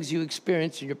bad things you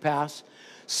experienced in your past,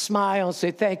 smile and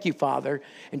say, thank you, Father,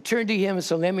 and turn to him and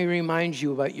say, let me remind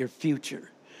you about your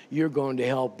future. You're going to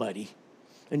hell, buddy.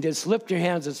 And just lift your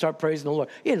hands and start praising the Lord.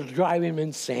 It'll drive him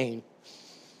insane.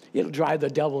 It'll drive the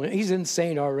devil. He's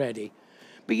insane already.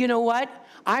 But you know what?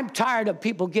 I'm tired of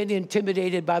people getting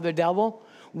intimidated by the devil.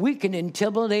 We can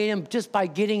intimidate him just by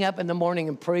getting up in the morning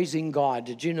and praising God.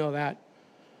 Did you know that?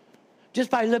 Just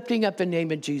by lifting up the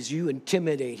name of Jesus, you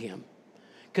intimidate him.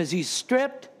 Because he's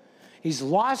stripped. He's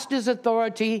lost his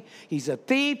authority. He's a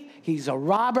thief. He's a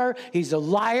robber. He's a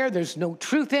liar. There's no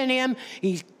truth in him.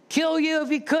 He'd kill you if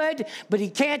he could, but he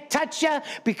can't touch you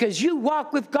because you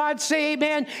walk with God. Say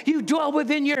amen. You dwell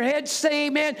within your head. Say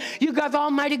amen. You got the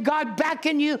Almighty God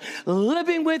backing you,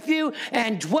 living with you,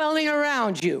 and dwelling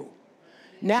around you.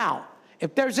 Now,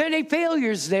 if there's any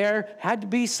failures there, had to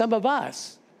be some of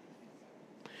us.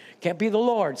 Can't be the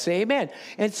Lord. Say amen.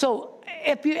 And so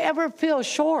if you ever feel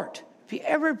short, if you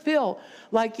ever feel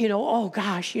like, oh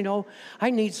gosh, I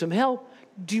need some help,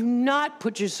 do not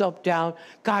put yourself down.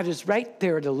 God is right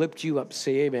there to lift you up.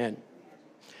 Say amen.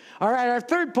 All right, our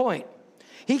third point.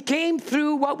 He came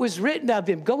through what was written of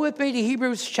him. Go with me to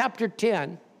Hebrews chapter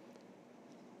 10.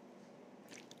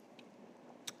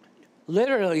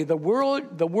 Literally, the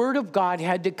word of God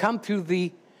had to come through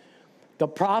the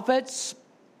prophets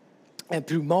and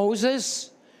through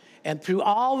Moses and through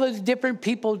all the different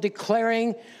people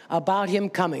declaring about him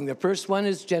coming. The first one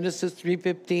is Genesis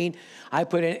 3:15. I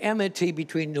put an enmity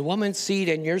between the woman's seed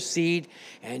and your seed,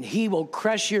 and he will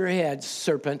crush your head,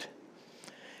 serpent.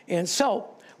 And so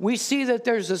we see that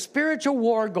there's a spiritual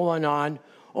war going on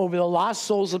over the lost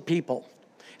souls of people.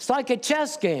 It's like a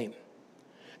chess game.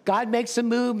 God makes a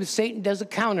move, and Satan does a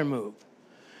counter move.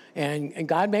 And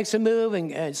God makes a move,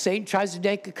 and Satan tries to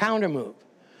make a counter move.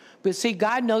 But see,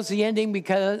 God knows the ending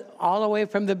because all the way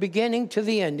from the beginning to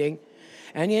the ending.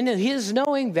 And in his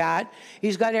knowing that,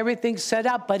 he's got everything set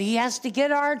up, but he has to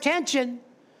get our attention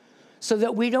so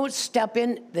that we don't step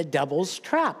in the devil's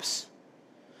traps.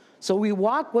 So we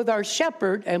walk with our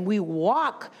shepherd, and we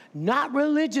walk not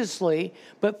religiously,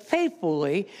 but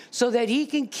faithfully, so that he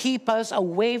can keep us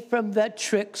away from the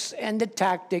tricks and the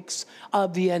tactics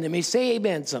of the enemy. Say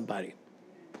amen, somebody.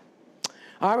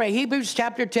 All right, Hebrews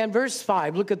chapter 10, verse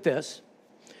 5. Look at this.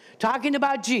 Talking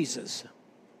about Jesus.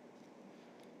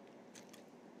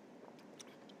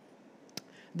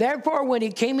 Therefore, when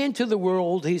he came into the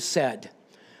world, he said,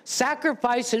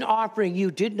 sacrifice and offering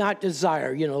you did not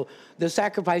desire. The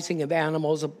sacrificing of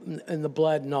animals and the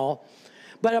blood and all.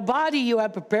 But a body you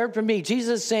have prepared for me.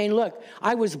 Jesus is saying, look,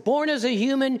 I was born as a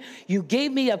human. You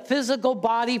gave me a physical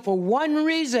body for one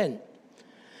reason.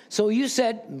 So you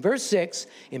said, verse 6,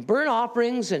 in burnt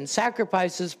offerings and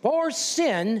sacrifices for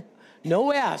sin,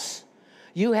 no S,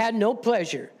 you had no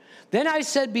pleasure. Then I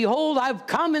said, behold, I've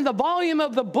come in the volume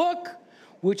of the book,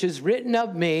 which is written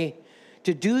of me,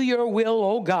 to do your will,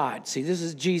 O God. See, this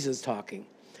is Jesus talking.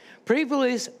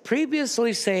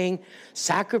 Previously saying,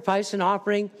 sacrifice and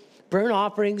offering, burnt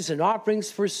offerings and offerings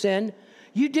for sin,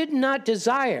 you did not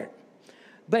desire,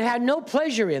 but had no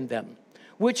pleasure in them,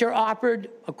 which are offered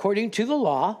according to the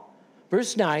law.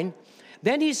 Verse 9,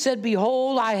 then he said,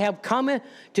 behold, I have come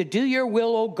to do your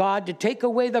will, O God, to take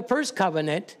away the first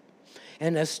covenant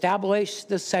and establish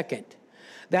the second,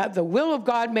 that the will of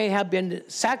God may have been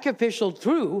sacrificial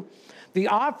through the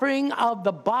offering of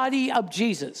the body of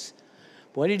Jesus.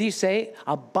 What did he say?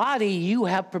 A body you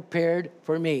have prepared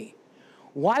for me.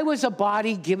 Why was a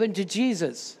body given to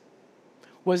Jesus?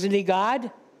 Wasn't he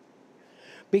God?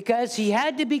 Because he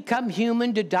had to become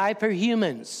human to die for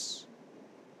humans.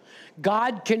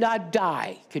 God cannot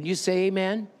die. Can you say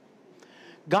amen?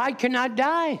 God cannot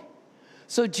die.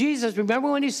 So Jesus,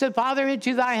 remember when he said, Father,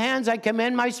 into thy hands I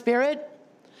commend my spirit?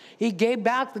 He gave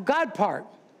back the God part.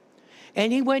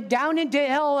 And he went down into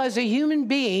hell as a human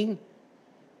being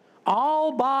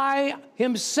all by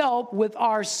himself with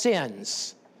our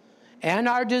sins and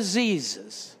our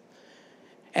diseases.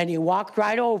 And he walked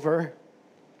right over.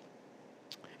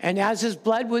 And as his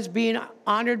blood was being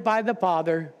honored by the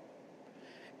Father,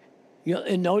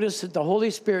 you'll notice that the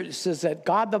Holy Spirit says that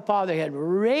God the Father had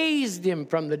raised him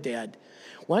from the dead.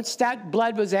 Once that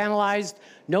blood was analyzed,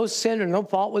 no sin or no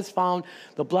fault was found.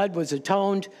 The blood was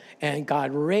atoned, and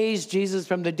God raised Jesus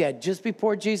from the dead. Just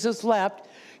before Jesus left,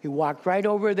 he walked right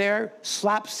over there,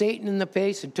 slapped Satan in the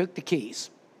face, and took the keys.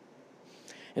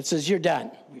 It says, you're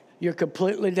done. You're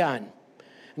completely done.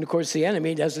 And, of course, the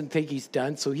enemy doesn't think he's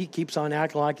done, so he keeps on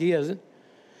acting like he isn't.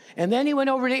 And then he went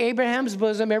over to Abraham's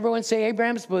bosom. Everyone say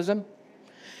Abraham's bosom.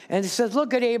 And he says,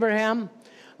 look at Abraham.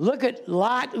 Look at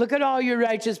Lot. Look at all you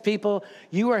righteous people.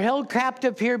 You were held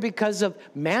captive here because of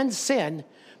man's sin.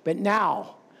 But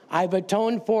now I've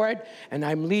atoned for it, and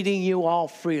I'm leading you all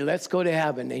free. Let's go to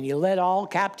heaven. And he led all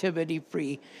captivity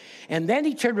free. And then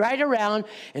he turned right around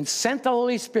and sent the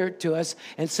Holy Spirit to us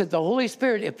and said, the Holy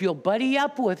Spirit, if you'll buddy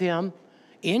up with him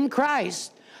in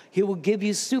Christ, he will give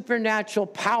you supernatural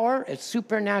power and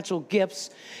supernatural gifts,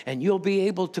 and you'll be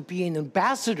able to be an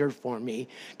ambassador for me,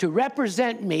 to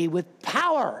represent me with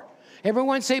power.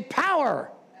 Everyone say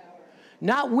power.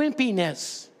 Not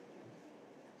wimpiness.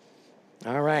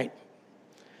 All right.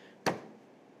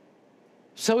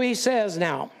 So he says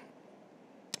now,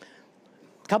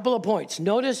 a couple of points.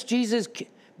 Notice Jesus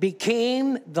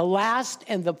became the last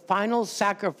and the final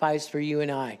sacrifice for you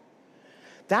and I.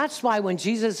 That's why when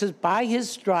Jesus says, by his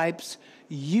stripes,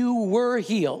 you were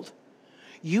healed.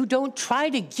 You don't try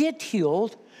to get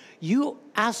healed. You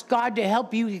ask God to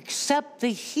help you accept the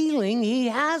healing he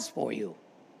has for you.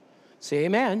 Say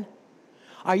amen.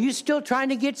 Are you still trying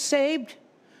to get saved?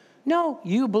 No,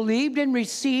 you believed and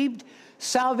received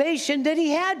salvation that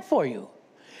he had for you.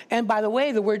 And by the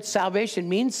way, the word salvation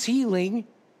means healing,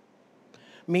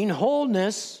 means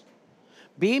wholeness,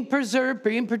 being preserved,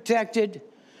 being protected,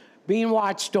 being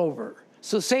watched over.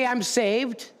 So say, I'm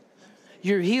saved.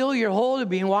 You're healed, you're whole, you're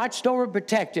being watched over,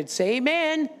 protected. Say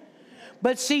amen.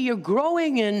 But see, you're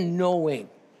growing in knowing.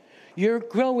 You're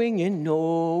growing in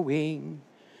knowing.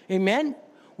 Amen.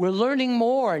 We're learning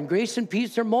more, and grace and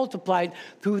peace are multiplied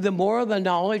through the more of the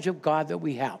knowledge of God that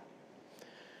we have.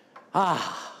 Got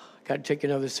to take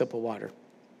another sip of water.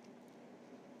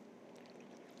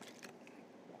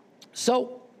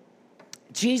 So,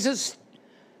 Jesus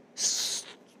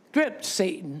stripped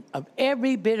Satan of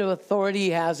every bit of authority he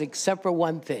has except for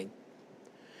one thing.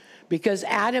 Because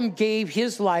Adam gave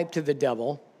his life to the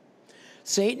devil,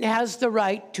 Satan has the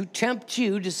right to tempt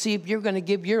you to see if you're going to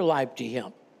give your life to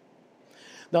him.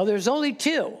 Though there's only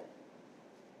two.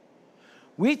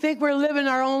 We think we're living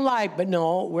our own life, but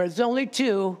no, there's only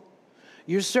two.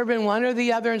 You're serving one or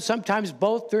the other, and sometimes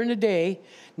both during the day.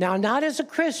 Now, not as a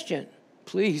Christian.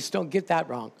 Please don't get that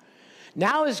wrong.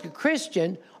 Now, as a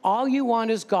Christian, all you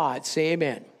want is God. Say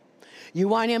amen. You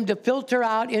want him to filter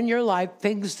out in your life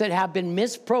things that have been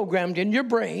misprogrammed in your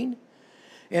brain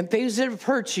and things that have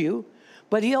hurt you.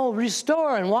 But he'll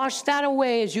restore and wash that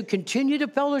away as you continue to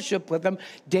fellowship with him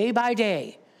day by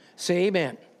day. Say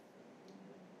amen.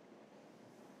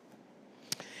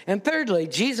 And thirdly,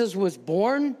 Jesus was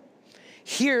born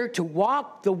here to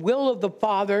walk the will of the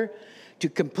Father, to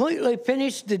completely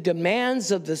finish the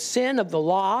demands of the sin of the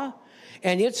law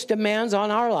and its demands on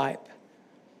our life.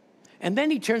 And then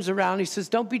he turns around and he says,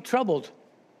 don't be troubled.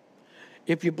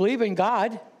 If you believe in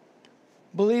God,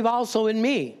 believe also in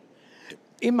me.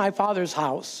 In my Father's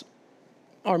house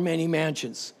are many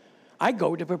mansions. I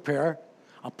go to prepare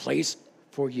a place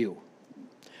for you.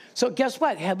 So guess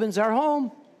what? Heaven's our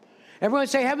home. Everyone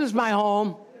say, heaven's my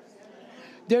home.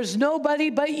 There's nobody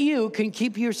but you can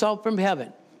keep yourself from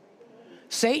heaven.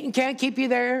 Satan can't keep you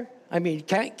there. I mean,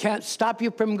 can't stop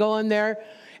you from going there.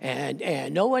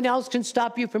 And no one else can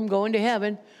stop you from going to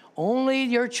heaven. Only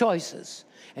your choices.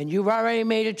 And you've already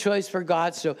made a choice for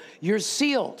God, so you're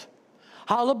sealed.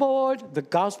 All aboard the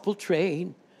gospel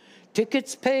train.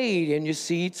 Tickets paid and your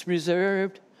seats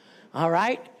reserved. All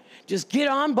right? Just get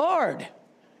on board.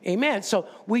 Amen. So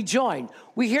we join.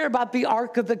 We hear about the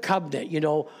Ark of the Covenant,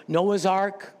 Noah's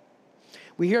Ark.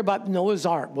 We hear about Noah's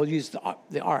Ark. We'll use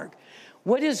the Ark.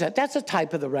 What is that? That's a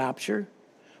type of the rapture.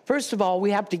 First of all,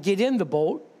 we have to get in the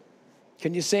boat.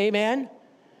 Can you say amen?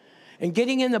 And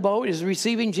getting in the boat is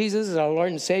receiving Jesus as our Lord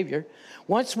and Savior.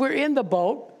 Once we're in the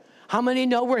boat, how many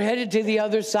know we're headed to the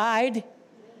other side?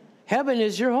 Heaven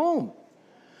is your home.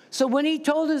 So when he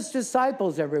told his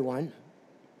disciples, everyone,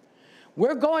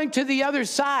 we're going to the other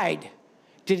side,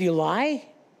 did he lie?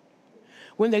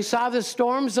 When they saw the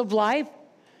storms of life,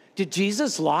 did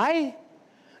Jesus lie?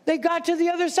 They got to the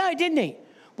other side, didn't he?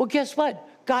 Well, guess what?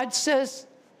 God says,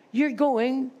 you're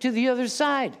going to the other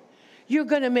side. You're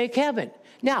going to make heaven.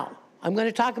 Now, I'm going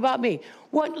to talk about me.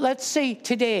 Let's say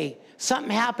today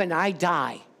something happened, I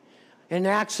die. An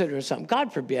accident or something.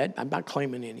 God forbid. I'm not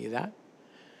claiming any of that.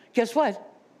 Guess what?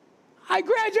 I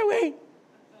graduate.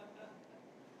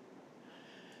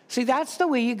 See, that's the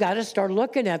way you got to start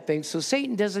looking at things so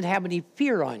Satan doesn't have any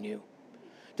fear on you.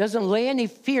 Doesn't lay any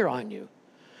fear on you.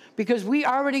 Because we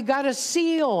already got a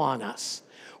seal on us.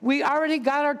 We already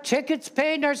got our tickets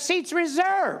paid and our seats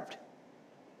reserved.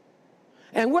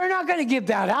 And we're not going to give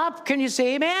that up. Can you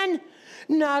say amen?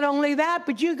 Not only that,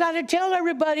 but you got to tell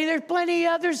everybody there's plenty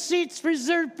of other seats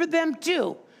reserved for them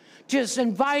too. Just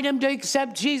invite them to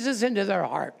accept Jesus into their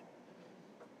heart.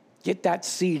 Get that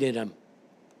seed in them.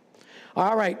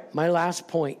 All right, my last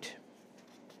point.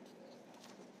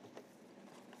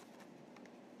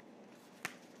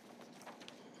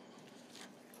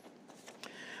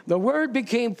 The Word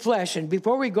became flesh. And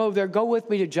before we go there, go with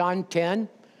me to John 10.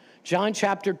 John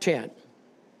chapter 10.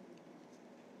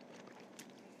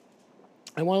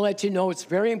 I want to let you know it's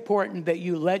very important that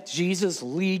you let Jesus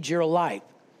lead your life.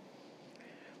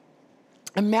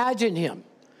 Imagine him.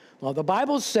 Well, the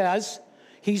Bible says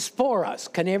he's for us.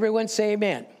 Can everyone say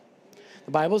amen?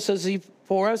 The Bible says he's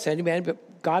for us. Amen.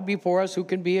 But God before us, who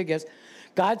can be against?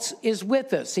 God is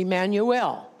with us.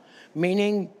 Emmanuel,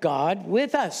 meaning God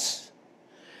with us.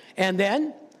 And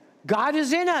then God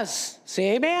is in us.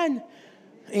 Say amen.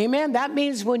 Amen. That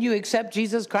means when you accept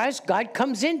Jesus Christ, God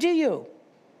comes into you.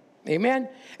 Amen.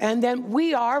 And then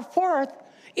we are forth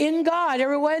in God.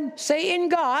 Everyone say in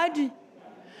God.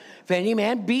 If any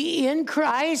man be in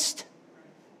Christ,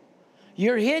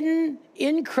 you're hidden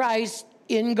in Christ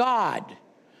in God.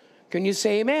 Can you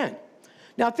say amen?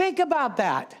 Now think about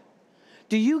that.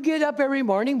 Do you get up every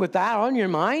morning with that on your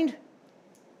mind?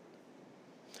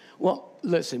 Well,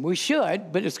 listen, we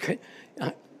should, but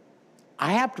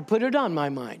I have to put it on my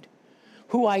mind.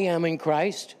 Who I am in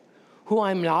Christ, who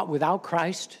I'm not without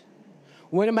Christ.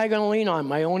 What am I going to lean on?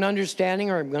 My own understanding,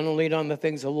 or I'm going to lean on the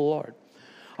things of the Lord?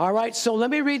 All right, so let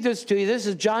me read this to you. This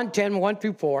is John 10, 1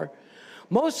 through 4.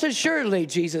 Most assuredly,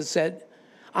 Jesus said,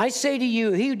 I say to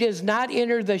you, he who does not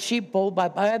enter the sheepfold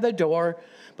by the door,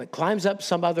 but climbs up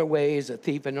some other way is a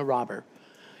thief and a robber.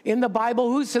 In the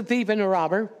Bible, who's the thief and a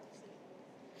robber?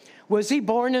 Was he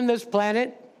born in this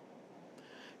planet?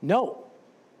 No.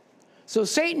 So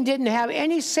Satan didn't have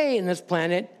any say in this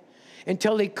planet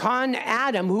until he conned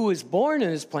Adam, who was born in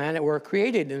this planet or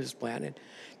created in this planet,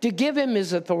 to give him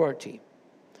his authority.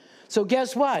 So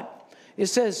guess what? It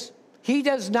says, he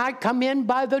does not come in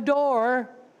by the door,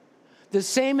 the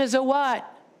same as a what?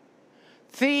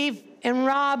 Thief and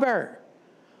robber.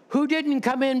 Who didn't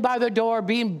come in by the door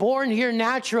being born here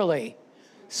naturally?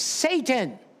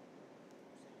 Satan.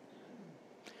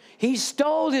 He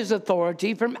stole his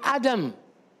authority from Adam.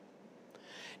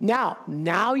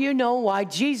 Now you know why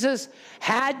Jesus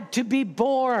had to be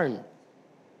born.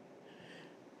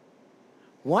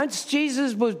 Once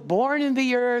Jesus was born in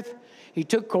the earth, he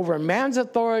took over man's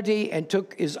authority and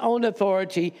took his own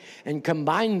authority and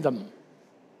combined them.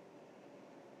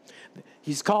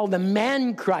 He's called the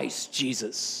man Christ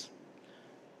Jesus.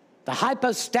 The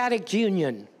hypostatic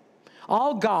union.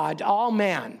 All God, all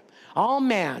man. All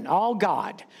man, all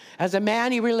God. As a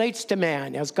man, he relates to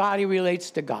man. As God, he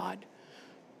relates to God.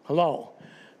 Hello.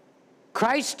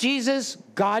 Christ Jesus,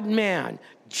 God man.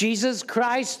 Jesus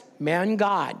Christ, man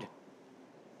God.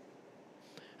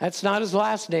 That's not his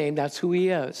last name. That's who he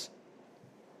is.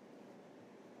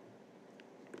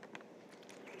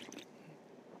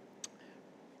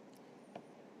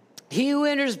 He who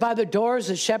enters by the door is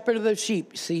the shepherd of the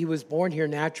sheep. See, he was born here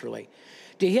naturally.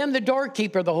 To him, the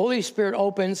doorkeeper, the Holy Spirit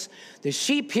opens. The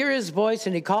sheep hear his voice,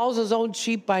 and he calls his own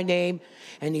sheep by name,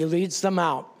 and he leads them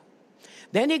out.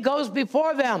 Then he goes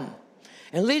before them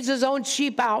and leads his own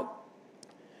sheep out,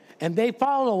 and they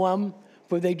follow him,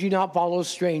 for they do not follow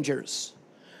strangers.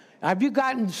 Have you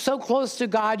gotten so close to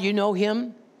God you know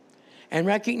him and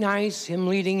recognize him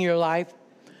leading your life?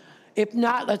 If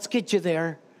not, let's get you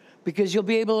there, because you'll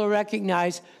be able to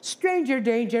recognize stranger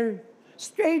danger,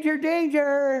 stranger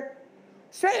danger.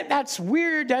 That's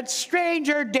weird. That's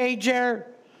stranger danger.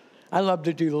 I love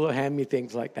to do the little hand me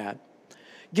things like that.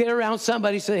 Get around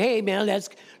somebody, say, hey, man,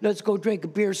 let's go drink a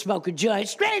beer, smoke a joint.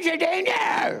 Stranger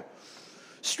danger!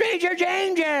 Stranger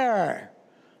danger!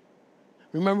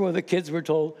 Remember when the kids were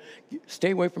told,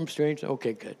 stay away from strangers?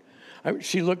 Okay, good.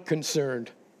 She looked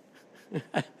concerned.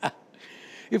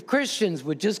 If Christians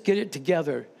would just get it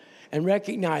together and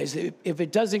recognize that if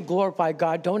it doesn't glorify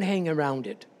God, don't hang around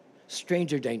it.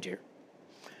 Stranger danger.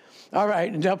 All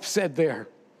right, enough said there.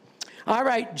 All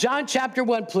right, John chapter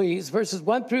 1, please, verses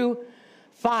 1 through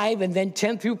 5 and then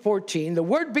 10 through 14. The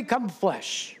Word become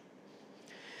flesh.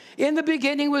 In the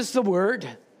beginning was the Word.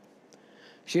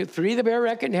 Three that bear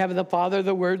record in heaven, the Father,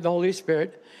 the Word, the Holy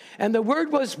Spirit. And the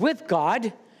Word was with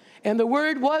God, and the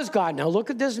Word was God. Now look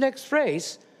at this next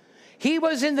phrase. He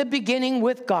was in the beginning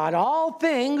with God. All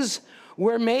things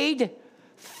were made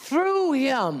through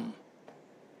him.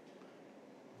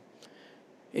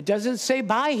 It doesn't say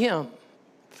by him,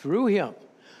 through him.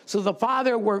 So the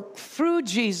Father worked through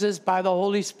Jesus by the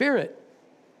Holy Spirit.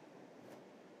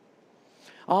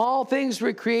 All things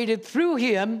were created through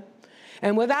him,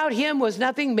 And without him was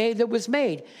nothing made that was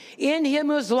made. In him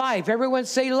was life. Everyone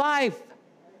say life.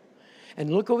 And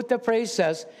look at what the phrase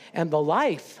says. And the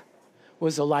life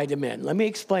was the light of men. Let me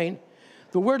explain.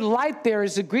 The word light there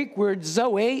is the Greek word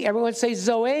Zoe. Everyone say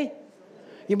Zoe.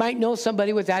 You might know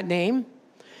somebody with that name.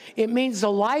 It means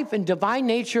the life and divine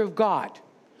nature of God.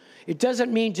 It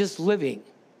doesn't mean just living.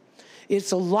 It's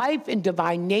the life and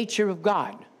divine nature of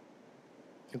God.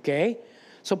 Okay?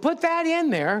 So put that in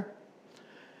there,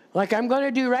 like I'm going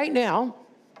to do right now.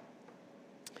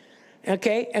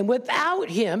 Okay? And without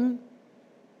him,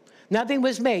 nothing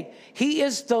was made. He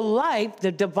is the life,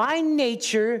 the divine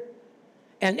nature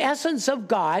and essence of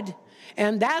God,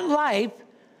 and that life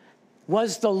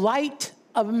was the light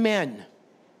of men.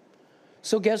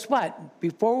 So guess what?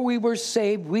 Before we were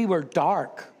saved, we were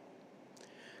dark.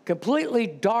 Completely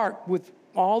dark with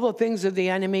all the things of the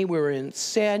enemy. We were in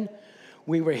sin.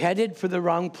 We were headed for the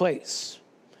wrong place.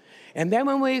 And then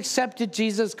when we accepted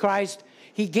Jesus Christ,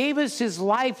 he gave us his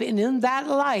life, and in that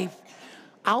life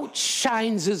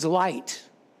outshines his light.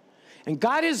 And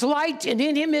God is light, and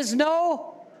in him is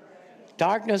no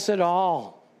darkness at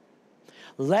all.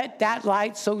 Let that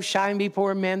light so shine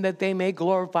before men that they may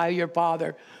glorify your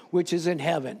Father, which is in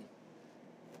heaven.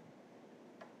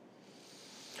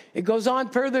 It goes on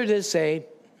further to say,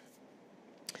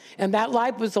 and that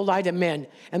light was the light of men.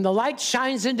 And the light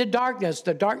shines into darkness,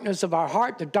 the darkness of our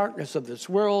heart, the darkness of this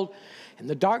world. And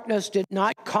the darkness did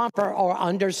not conquer or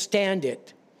understand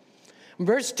it. In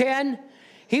verse 10,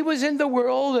 he was in the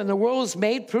world, and the world was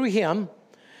made through him,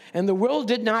 and the world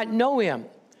did not know him.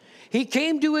 He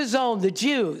came to his own, the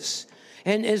Jews,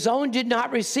 and his own did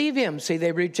not receive him. See,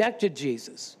 they rejected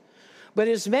Jesus. But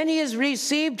as many as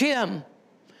received him,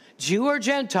 Jew or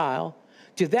Gentile,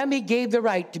 to them he gave the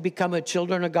right to become a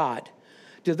children of God.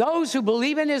 To those who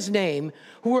believe in his name,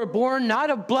 who were born not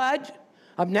of blood,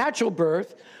 of natural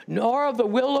birth, nor of the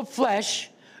will of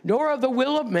flesh, nor of the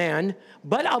will of man,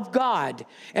 but of God.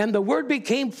 And the word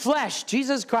became flesh.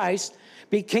 Jesus Christ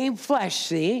became flesh,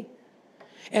 see,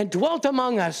 and dwelt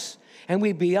among us. And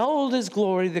we beheld his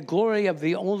glory, the glory of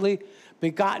the only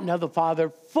begotten of the Father,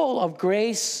 full of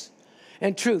grace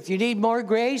and truth. You need more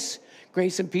grace?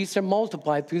 Grace and peace are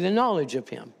multiplied through the knowledge of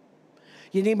him.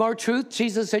 You need more truth?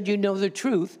 Jesus said, you know the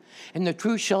truth, and the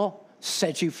truth shall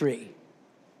set you free.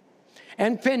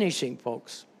 And finishing,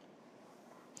 folks.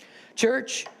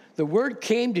 Church, the word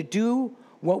came to do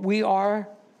what we are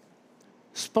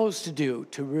supposed to do,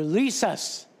 to release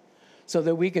us so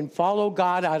that we can follow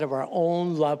God out of our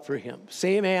own love for him.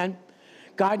 Say amen.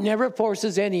 God never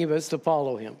forces any of us to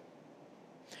follow him.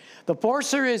 The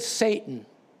forcer is Satan.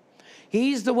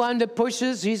 He's the one that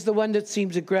pushes. He's the one that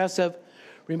seems aggressive.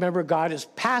 Remember, God is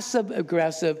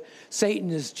passive-aggressive. Satan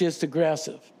is just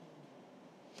aggressive.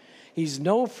 He's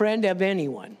no friend of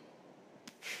anyone.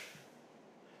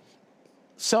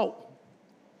 So,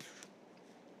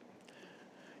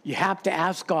 you have to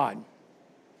ask God.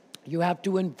 You have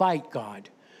to invite God.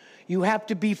 You have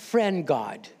to befriend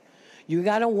God. You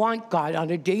got to want God on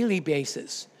a daily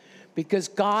basis, because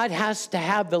God has to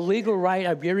have the legal right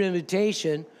of your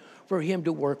invitation for him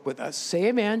to work with us. Say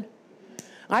amen.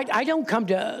 I don't come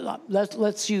to,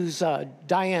 let's use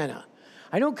Diana.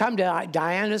 I don't come to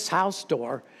Diana's house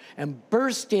door and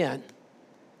burst in.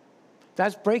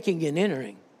 That's breaking and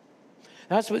entering.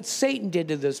 That's what Satan did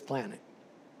to this planet.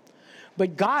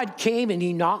 But God came and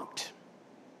he knocked.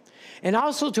 And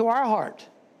also to our heart.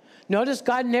 Notice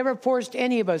God never forced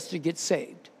any of us to get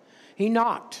saved. He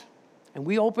knocked. And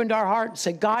we opened our heart and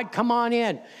said, God, come on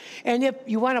in. And if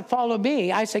you want to follow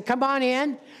me, I say, come on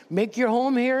in. Make your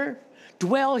home here.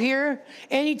 Dwell here.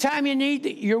 Anytime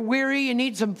you're weary, you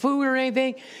need some food or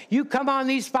anything, you come on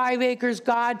these 5 acres,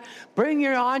 God. Bring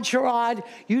your entourage.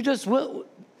 You just will.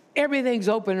 Everything's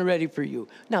open and ready for you.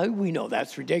 Now, we know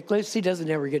that's ridiculous. He doesn't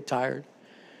ever get tired.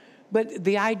 But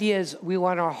the idea is we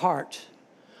want our heart.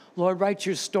 Lord, write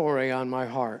your story on my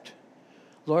heart.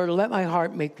 Lord, let my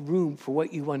heart make room for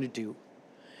what you want to do.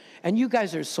 And you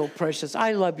guys are so precious.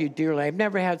 I love you dearly. I've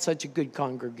never had such a good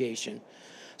congregation.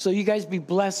 So you guys be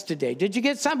blessed today. Did you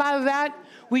get some out of that?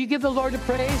 Will you give the Lord a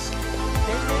praise?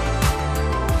 Amen.